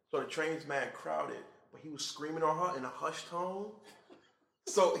 So the train's mad crowded, but he was screaming on her in a hushed tone.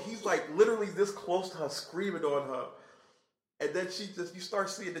 So he's like literally this close to her, screaming on her. And then you start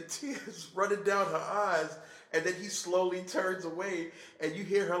seeing the tears running down her eyes. And then he slowly turns away and you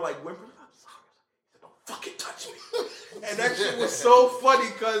hear her like whimper. I'm sorry. He said, don't fucking touch me. And that shit was so funny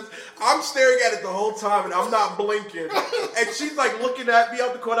because I'm staring at it the whole time and I'm not blinking. And she's like looking at me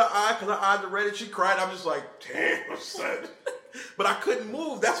out the corner of her eye because her eyes are red and she cried. I'm just like, damn, son. But I couldn't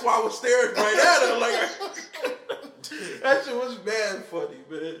move. That's why I was staring right at her. Like, that shit was mad funny,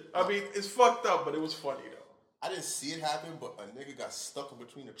 man. I mean, it's fucked up, but it was funny though. I didn't see it happen, but a nigga got stuck in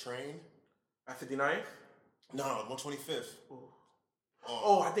between the train. At 59th? No, 125th.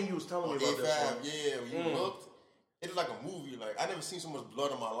 Oh, I think you was telling me about this one. Yeah, when you looked, it was like a movie. Like, I never seen so much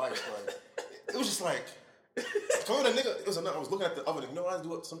blood in my life. Like, it was just like, told a nigga, I was looking at the other nigga. You know what I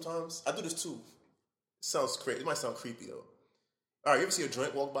do it sometimes? I do this too. It sounds crazy. It might sound creepy though. All right, you ever see a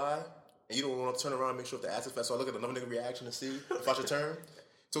joint walk by and you don't want to turn around and make sure if the ass is fat? So I look at another nigga reaction to see if I should turn.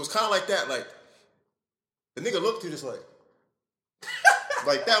 So it's kind of like that. Like, the nigga looked through just like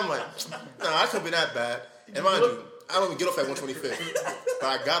that. I'm like, nah, I couldn't be that bad. And mind you, I don't even get off at 125th. But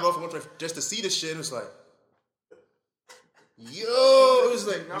I got off at 125th just to see this shit. It was like, yo, it was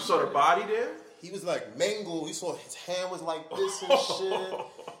like. You saw the body there? He was like mangled. You saw his hand was like this and shit.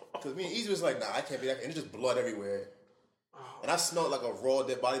 Because me and Easy was like, nah, I can't be that. And it's just blood everywhere. And I smelled like a raw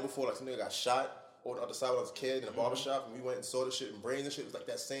dead body before. Like some nigga got shot on the other side when I was a kid in a barbershop. And we went and saw the shit and brains and shit. It was like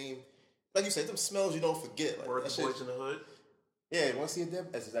that same. Like you said, them smells you don't forget. Like, Word that the Boys in the Hood. Yeah, you want to see it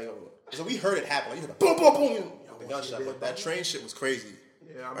dead? That's exactly what. So we heard it happen. Like, you heard boom, boom, boom. The gunshot. But that train shit was crazy.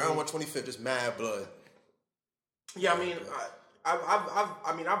 Yeah, I mean, around 125th, just mad blood. Yeah, I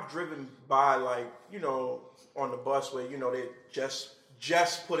mean, I've driven by, like, you know, on the bus where, you know, they just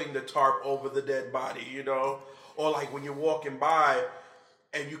putting the tarp over the dead body, you know, or like when you're walking by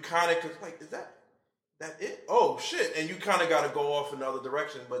and you kind of like, is that it? Oh shit! And you kind of got to go off in the other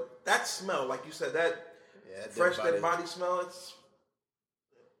direction. But that smell, like you said, that fresh dead body smell, it's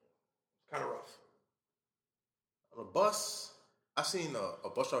kind of rough. On a bus, I seen a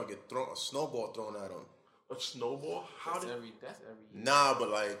bus driver get a snowball thrown at him. A snowball? That's every year. Nah, but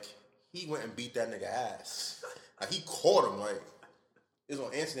like he went and beat that nigga ass. Like he caught him. Like it was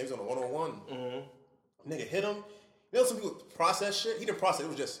on Anthony. He was on a 101. Mm-hmm. Nigga hit him. You know some people process shit. He didn't process. It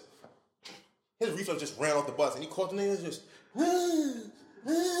was just his reflex just ran off the bus and he caught the nigga just.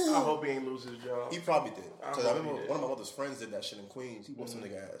 I hope he ain't lose his job. He probably did. Because I remember one of my mother's friends did that shit in Queens. He whooped some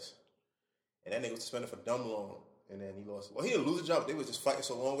nigga ass, and that nigga was suspended for dumb long. And then he lost. Well, he didn't lose a job. They was just fighting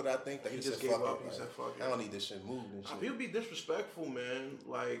so long with it, I think, that he just gave said, fuck up. it. He said, fuck it. I don't need this shit moved and shit. People be disrespectful, man.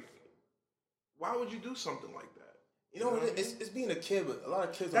 Like, why would you do something like that? You know, it's being a kid, but a lot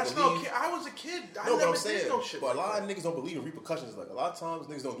of kids That's don't believe. no kid. I was a kid. I No, but never I'm saying, did no shit but like a lot that. of niggas don't believe in repercussions. Like, a lot of times,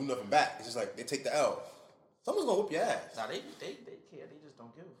 niggas don't do nothing back. It's just like, they take the L. Someone's gonna whoop your ass. Nah, they care. They just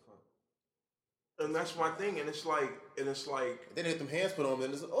don't give a fuck. And that's my thing. And it's like, And then they get them hands put on them,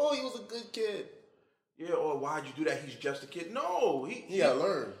 and it's like, oh, he was a good kid. yeah, or why'd you do that? He's just a kid. No, He gotta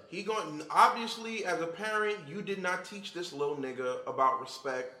learn. He going obviously as a parent, you did not teach this little nigga about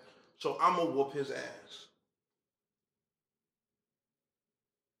respect. So I'm gonna whoop his ass.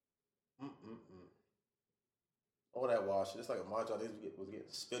 All that wild shit. It's like a my job. They was getting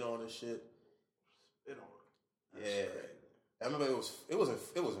spit on and shit. Spit on. Yeah. I remember it wasn't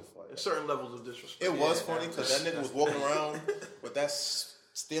funny. There's certain levels of disrespect. It was funny because that nigga was walking around with that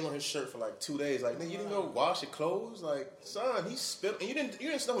still on his shirt for like 2 days. Like, nigga, you didn't go wash your clothes? Like, son, he spit. And you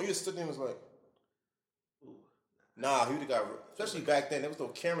didn't stop when you just stood there and was like, nah, he would have got, especially back then, there was no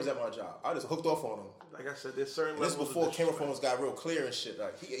cameras at my job. I just hooked off on him. Like I said, there's certain And this levels is before of camera disrespect. phones got real clear and shit.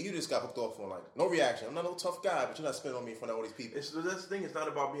 Like, you just got hooked off on, like, no reaction. I'm not no tough guy, but you're not spitting on me in front of all these people. That's the thing. It's not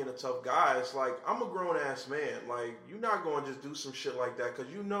about being a tough guy. It's like, I'm a grown ass man. Like, you're not going to just do some shit like that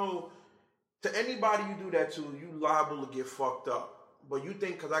because you know, to anybody you do that to, you liable to get fucked up. But you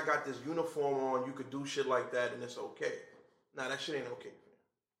think because I got this uniform on, you could do shit like that and it's okay. Nah, that shit ain't okay.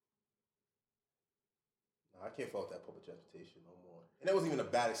 Nah, I can't fault that public transportation no more. And that wasn't even a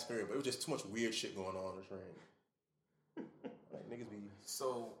bad experience, but it was just too much weird shit going on the train. Like, niggas be...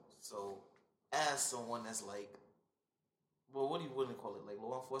 So as someone that's like Well, what do you wouldn't call it? Like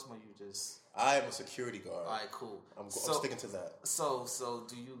law enforcement? You just. I am a security guard. All right, cool. I'm sticking to that. So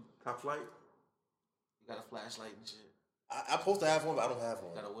do you? Top flight. You got a flashlight and shit. I'm supposed to have one, but I don't have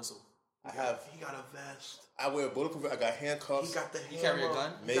one. You got a whistle. He got a vest. I wear bulletproof. I got handcuffs. He got the You carry a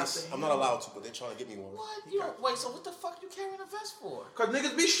gun? Mace. I'm not allowed to, but they're trying to get me one. What? You don't, wait. So what the fuck you carrying a vest for? Cause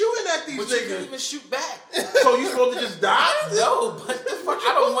niggas be shooting at these But you can't niggas. even shoot back. So you supposed to just die? No, but the fuck,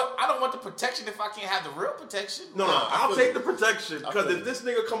 I don't want the protection if I can't have the real protection. No, I'll take the protection. Cause feel if this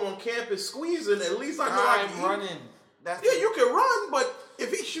nigga come on campus squeezing, at least I know I'm running. That's Yeah, you can run, but if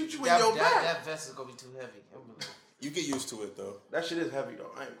he shoots you in your back, that vest is gonna be too heavy. You get used to it though. that shit is heavy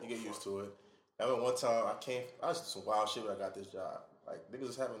though. You get used to it. I remember one time I was some wild shit when I got this job. Like niggas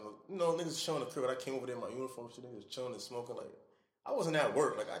was having, niggas showing the crib. I came over there in my uniform, shit. Niggas chilling and smoking. Like I wasn't at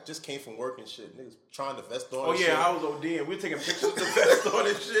work. Like I just came from work and shit. Niggas trying to vest on. Oh and yeah, shit. I was ODing. We were taking pictures of the vest on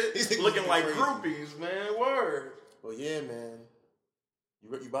and shit, These niggas looking like crazy. groupies, man. Word. Well, yeah, man.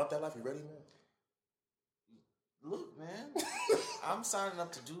 You about that life? You ready, man? Look, man, I'm signing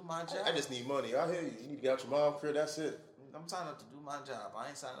up to do my job. I just need money. I hear you. You need to get out your mom's crib. That's it. I'm signing up to do my job. I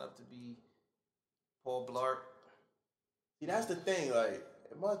ain't signing up to be Paul Blart. See, that's the thing. Like,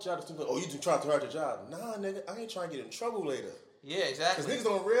 if my job is too. Oh, you just trying to hurt your job? Nah, nigga. I ain't trying to get in trouble later. Yeah, exactly. Because niggas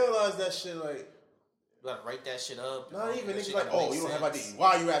don't realize that shit. Like, You gotta write that shit up. not even That niggas shit like, gotta oh, make you don't have ID. sense.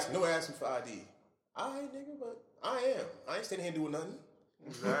 Why are you asking? No one asking for ID. All right, nigga, but I am. I ain't standing here doing nothing.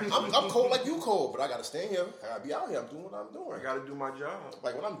 Exactly. I'm cold like you cold, but I gotta stand here. I gotta be out here. I'm doing what I'm I doing. gotta do my job.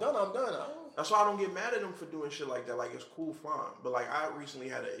 Like when I'm done, I'm done. That's why I don't get mad at them for doing shit like that. Like it's cool, fine. But like I recently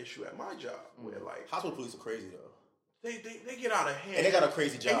had an issue at my job where like Hospital police are crazy though. they get out of hand. And they got a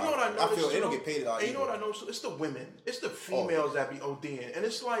crazy job. And you know what I noticed? feel they don't too? get paid at all. And you know either. what I noticed? It's the women. It's the females that be ODing. And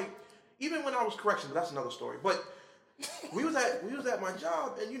it's like, even when I was corrections, but that's another story. But we was at my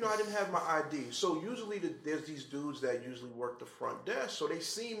job, and I didn't have my ID. So usually there's these dudes that usually work the front desk. So they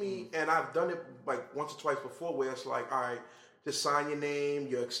see me, and I've done it like once or twice before, where it's like, all right, just sign your name,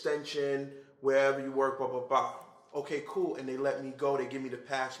 your extension, wherever you work, blah blah blah. Okay, cool. And they let me go. They give me the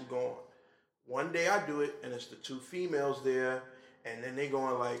pass. I'm going. One day I do it, and it's the two females there, and then they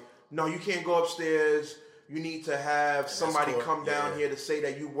going like, no, you can't go upstairs. You need to have somebody come down here to say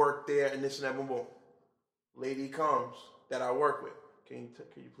that you work there, and this and that, boom, boom. Lady comes that I work with. Can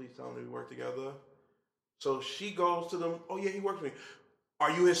you please tell them we work together? So she goes to them. Oh yeah, he works with me.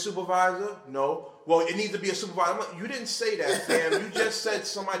 Are you his supervisor? No. Well, it needs to be a supervisor. I'm like, you didn't say that, fam. You just said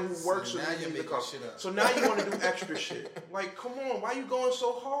somebody who works with me needs to come. So now you want to do extra shit. Like, come on, why you going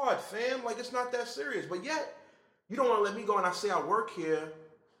so hard, fam? Like, it's not that serious. But yet, you don't want to let me go and I say I work here,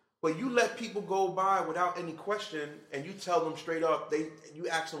 but you let people go by without any question, and you tell them straight up, you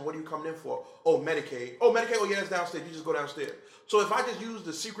ask them, what are you coming in for? Oh, Medicaid. Oh, Medicaid? Oh, yeah, that's downstairs. You just go downstairs. So if I just use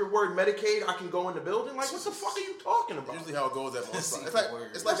the secret word Medicaid, I can go in the building? Like, what the fuck are you talking about? Usually how it goes at most.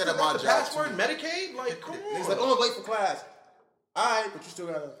 It's Like that at my the job. password Medicaid? Like, come on. He's like, oh, I'm late for class. All right, but you still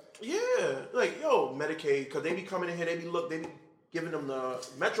gotta. Yeah, like, yo, Medicaid, because they be coming in here, they be giving them the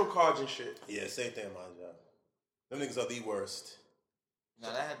Metro cards and shit. Yeah, same thing at my job. Them niggas are the worst. Now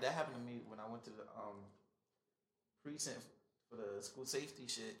that happened to me when I went to the precinct for the school safety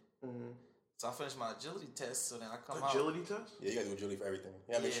shit. Mm-hmm. So I finished my agility test. So then I come out. Agility test? Yeah, you gotta do agility for everything.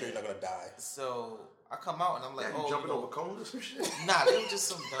 You gotta make sure you're not gonna die. So I come out and I'm like, You jumping over cones or some shit? Nah, they were just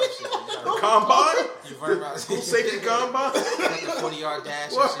some dumb shit. Combine? You run around. School safety combine? Like a 40-yard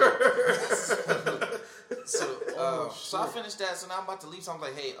dash and shit. So I finished that. So now I'm about to leave. So I'm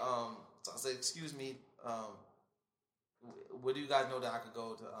like, hey, so I said, excuse me, where do you guys know that I could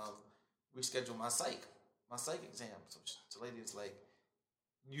go to reschedule my psych exam? So the lady is like,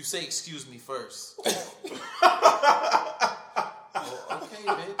 you say excuse me first. Well, okay,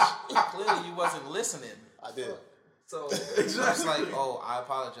 bitch. Clearly you wasn't listening. I did. So I was like, oh, I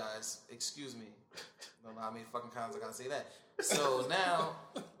apologize. Excuse me. I don't know how many fucking times I gotta say that. So now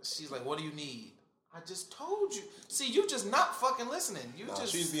she's like, what do you need? I just told you. See, you just not fucking listening.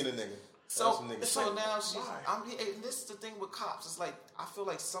 She's being a nigga. So now and this is the thing with cops. It's like, I feel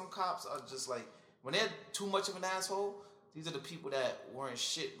like some cops are just like, when they're too much of an asshole, these are the people that weren't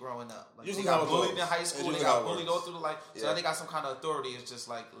shit growing up. Like, usually they got bullied in high school, they got bullied all through the life. So now they got some kind of authority. It's just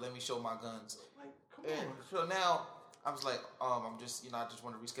like, let me show my guns. Like, come on. So now I was like, I'm just, I just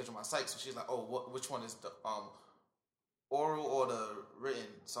want to reschedule my psych. So she's like, oh, which one is the oral or the written?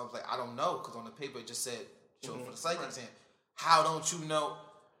 So I was like, I don't know, because on the paper it just said show for the psych exam. How don't you know?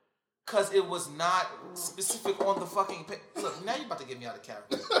 Because it was not specific on the fucking paper. Look, now you're about to get me out of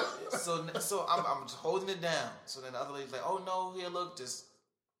character. So I'm just holding it down. So then the other lady's like, oh no,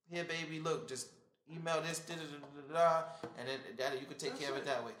 here baby, look, just email this, da-da-da-da-da, and then daddy, you can take care of it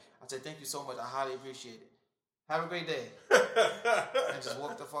that way. I said, thank you so much, I highly appreciate it. Have a great day. And just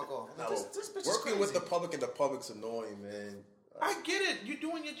walk the fuck off. No, This bitch is working crazy. with the public and the public's annoying, man. I get it. You're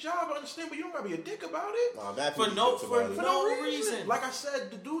doing your job. I understand, but you don't gotta be a dick about it. Nah, mad For people no- jokes for- about it. for No reason. Like I said,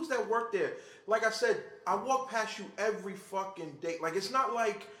 the dudes that work there, like I said, I walk past you every fucking day. Like, it's not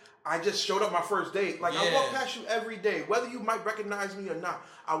like I just showed up my first date. Like, I Yeah. walk past you every day. Whether you might recognize me or not,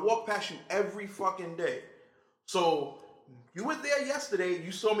 I walk past you every fucking day. So, you were there yesterday.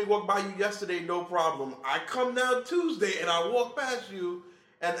 You saw me walk by you yesterday, no problem. I come down Tuesday and I walk past you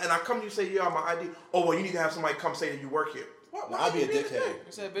and I come to you and say, yeah, my ID. Oh, well, you need to have somebody come say that you work here. Why I'd be a you being dickhead. I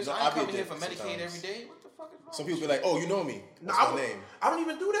said, bitch, No, I I'll ain't be a coming here dick for Medicaid sometimes. every day. What the fuck is wrong? Some people be like, "Oh, you know me? What's No, my name?" I don't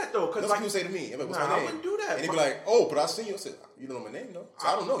even do that though. Cause That's like, what people say to me. What's Nah, my I name? wouldn't do that. And they be like, "Oh, but I seen you." I said, "You don't know my name, though. So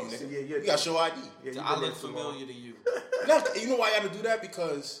I don't know you, nigga. Yeah, You got to show ID." yeah, you I been look there too long. familiar to you. You know why I got to do that?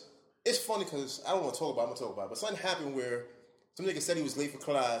 Because it's funny. Because I don't want to talk about it. I'm going to talk about it. But something happened where some nigga said he was late for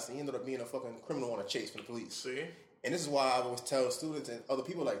class and he ended up being a fucking criminal on a chase from the police. See? And this is why I always tell students and other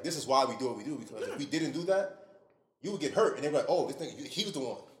people, like, this is why we do what we do. Because if we didn't do that, you would get hurt. And they're like, "Oh, this nigga, he was the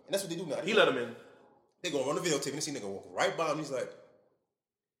one." And that's what they do now. He let him in. They gonna run the videotape and they see nigga walk right by him. He's like,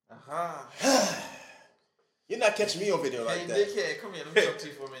 Uh-huh. "You're not catching me on video Hey, like that. dickhead, come here. Let me talk to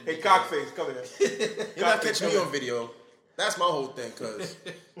you for a minute. Hey, dickhead. cockface, come here. You're not catching me on video." That's my whole thing. Cause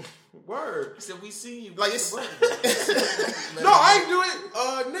Word. He said, we seen you. like it's No, I ain't do it.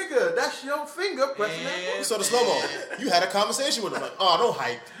 Nigga, that's your finger pressing that And- button. so the slow mo. You had a conversation with him. Like, "Oh, don't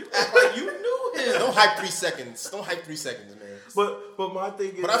hype. Act like you knew him. Don't hype 3 seconds. Don't hype 3 seconds, man." But my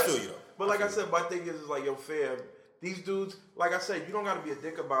thing is. But I that- feel you, though. But like I said, my thing is like, yo, fam, these dudes, like I said, you don't got to be a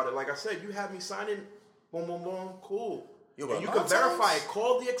dick about it. Like I said, you have me signing, boom, boom, boom, cool. Yo, but and you a can lot of verify times- it.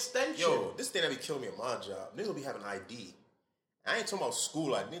 Call the extension. Yo, this thing that be killing me at my job. Niggas will be having ID. I ain't talking about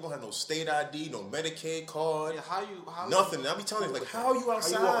school ID. Niggas don't have no state ID, no Medicaid card, Yeah, how nothing. I be telling niggas like, "How you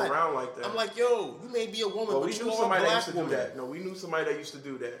outside?" walk around like that? I'm like, "Yo, you may be a woman, Well, but we you knew are a somebody that black used to do woman." that. No, we knew somebody that used to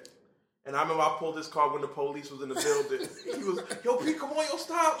do that. And I remember I pulled this car when the police was in the building. He was, "Yo, Pete, come on, yo,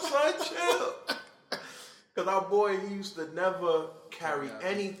 stop, son, chill." Because our boy, he used to never carry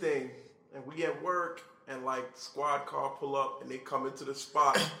anything. And we at work, and like squad car pull up, and they come into the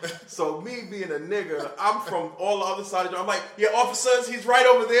spot. So me being a nigga, I'm from all the other side of the I'm like, "Yeah, officers, he's right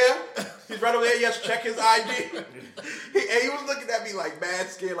over there. He's right over there. Yes, check his ID." And he was looking at me like mad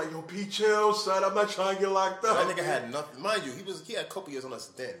scared, like, "Yo, Pete, chill, son. I'm not trying to get locked up." That nigga had nothing. Mind you, he had a couple years on us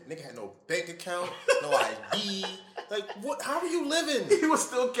then. Nigga had no bank account, no ID. Like, what? How are you living? He was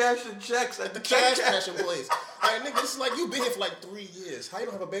still cashing checks at the Cash check cashing place. Like, nigga, this is like you been here for like 3 years. How you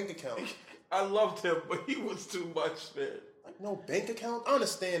don't have a bank account? I loved him, but he was too much, man. Like, no bank account? I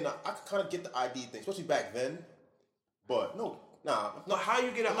understand. I could kind of get the ID thing, especially back then. But no, nah. But how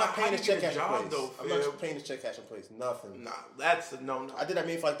you get a, I'm not how paying you this check get a cashing job place. though, I'm fam? not paying this check cashing place. Nothing. Nah, that's a no. I did that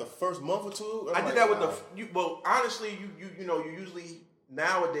maybe for like the first month or two. I I'm did like, that with nah. well, honestly, you know, you usually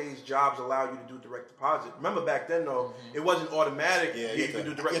nowadays jobs allow you to do direct deposit. Remember back then though, it wasn't automatic. Yeah, you could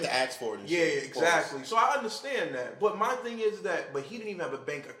do direct. You have to ask for it. And Yeah, shit. exactly. So I understand that. But my thing is that, but he didn't even have a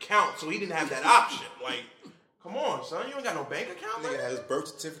bank account, so he didn't have that option. Like, come on, son, you ain't got no bank account, Nigga man. had his birth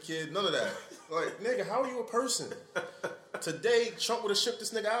certificate, none of that. Like, nigga, how are you a person? Today, Trump would have shipped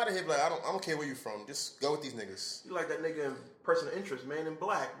this nigga out of here. Like, I don't care where you from. Just go with these niggas. You like that nigga in person of interest, man, in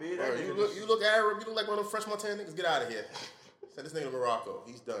black, bitch. Bro, you look Arab. You look like one of them French Montana niggas. Get out of here. Send this nigga to Morocco.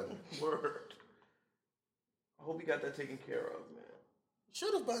 He's done. Word. I hope he got that taken care of, man.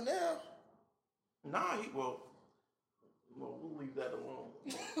 Should have by now. Nah, well, we'll leave that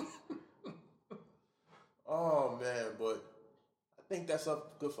alone. Oh man, but I think that's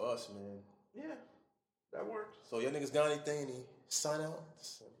up good for us, man. Yeah, that works. So y'all niggas got anything? Any sign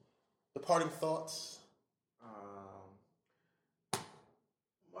outs? Departing thoughts?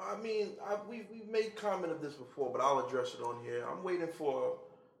 I mean, we've made comment of this before, but I'll address it on here. I'm waiting for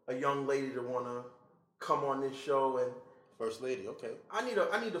a young lady to want to come on this show, and First lady, okay. I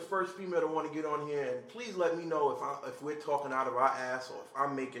need the first female to want to get on here, and please let me know if we're talking out of our ass or if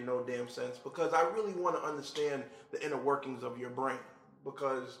I'm making no damn sense, because I really want to understand the inner workings of your brain,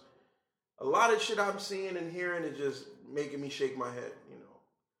 because a lot of shit I'm seeing and hearing is just making me shake my head. You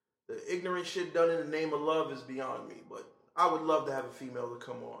know, the ignorant shit done in the name of love is beyond me, but I would love to have a female to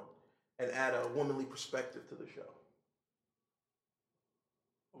come on and add a womanly perspective to the show.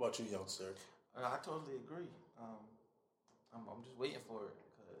 What about you, young sir? I totally agree. I'm just waiting for it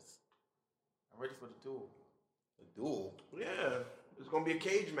because I'm ready for the duel. The duel? Yeah, there's gonna be a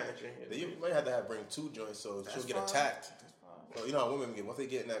cage match in here. You might have to bring two joints so she'll get fine. attacked. That's fine. So you know how women get, once they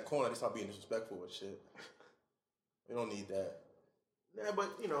get in that corner, they start being disrespectful with shit. We don't need that. Yeah, but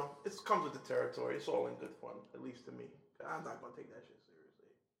you know, it comes with the territory. It's all in good fun, at least to me. I'm not gonna take that shit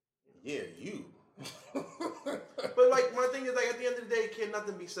seriously. Yeah, you. But like my thing is like at the end of the day, can't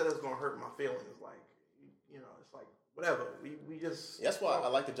nothing be said that's gonna hurt my feelings. Like you know, it's like whatever. We just That's why I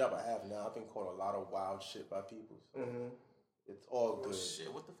like the job I have now. I've been caught a lot of wild shit by people. So it's all good.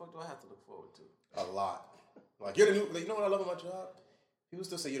 Shit, what the fuck do I have to look forward to? A lot. Like you're the new. Like, you know what I love about my job? People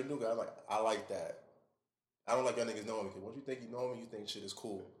still say you're the new guy. I'm like, I like that. I don't like y'all niggas knowing me because once you think you know me, you think shit is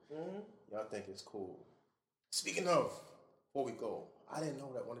cool. Y'all think it's cool. Speaking of, before we go, I didn't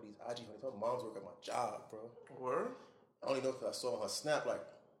know that one of these IG honeys, her mom's work at my job, bro. Word? I only know because I saw her snap. Like,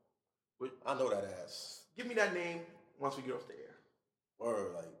 I know that ass. Give me that name once we get off the air.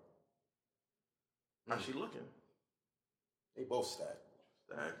 Word, like. How's she looking? They both stacked.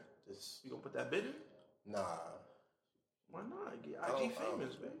 Stacked? Just, you gonna put that bid in? Nah. Why not? Get IG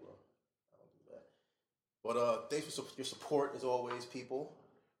famous, man. I don't do that. But thanks for your support as always, people.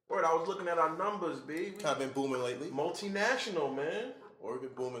 Word, I was looking at our numbers, B. Kind of been booming lately. Multinational, man. Or we've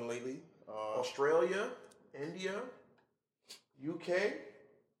been booming lately. Australia, India, UK.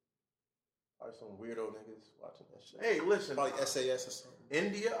 Probably some weirdo niggas watching that shit. Hey, listen. Probably SAS or something.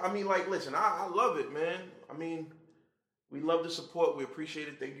 India. I mean, like, listen, I love it, man. I mean, we love the support. We appreciate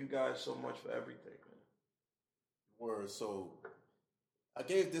it. Thank you guys so much for everything, man. Word. So, I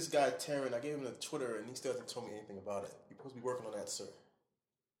gave this guy, Taryn, I gave him the Twitter, and he still hasn't told me anything about it. You're supposed to be working on that, sir.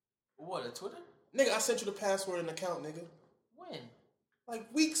 What, a Twitter? Nigga, I sent you the password and account, nigga. When? Like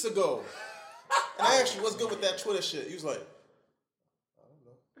weeks ago. And I asked you, what's good with that Twitter shit? He was like, I don't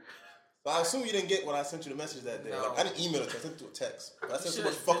know. So I assume you didn't get when I sent you the message that day. No. Like, I didn't email it to you, I sent it to a text. But I sent so you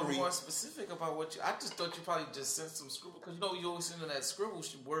much should have fuckery. been more specific about what you... I just thought you probably just sent some scribble. Because you know you always send that scribble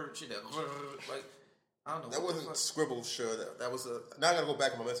word shit that... Like, I don't know. That wasn't scribble, sure. That was a... Now I gotta go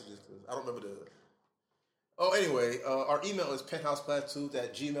back in my messages because I don't remember the... Oh, anyway, our email is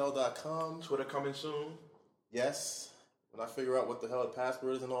penthouseplattitudes@gmail.com. Twitter coming soon. Yes. When I figure out what the hell the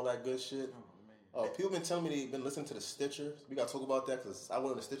password is and all that good shit. Oh, man. People been telling me they've been listening to the Stitcher. We gotta talk about that because I went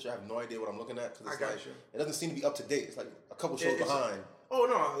on the Stitcher. I have no idea what I'm looking at because it's like it doesn't seem to be up to date. It's like a couple shows behind. Oh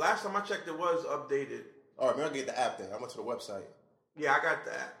no! Last time I checked, it was updated. All right, maybe I'll get the app then. I went to the website. Yeah, I got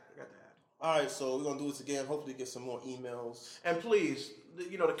that. All right, so we're gonna do this again. Hopefully, get some more emails. And please, the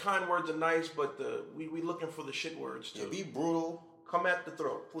kind words are nice, but we looking for the shit words too. Yeah, be brutal. Come at the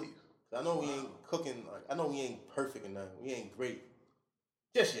throat, please. I know we ain't cooking. I know we ain't perfect and nothing. We ain't great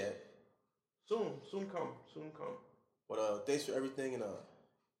just yet. Soon come. But thanks for everything and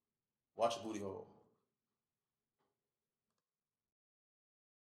watch a booty hole.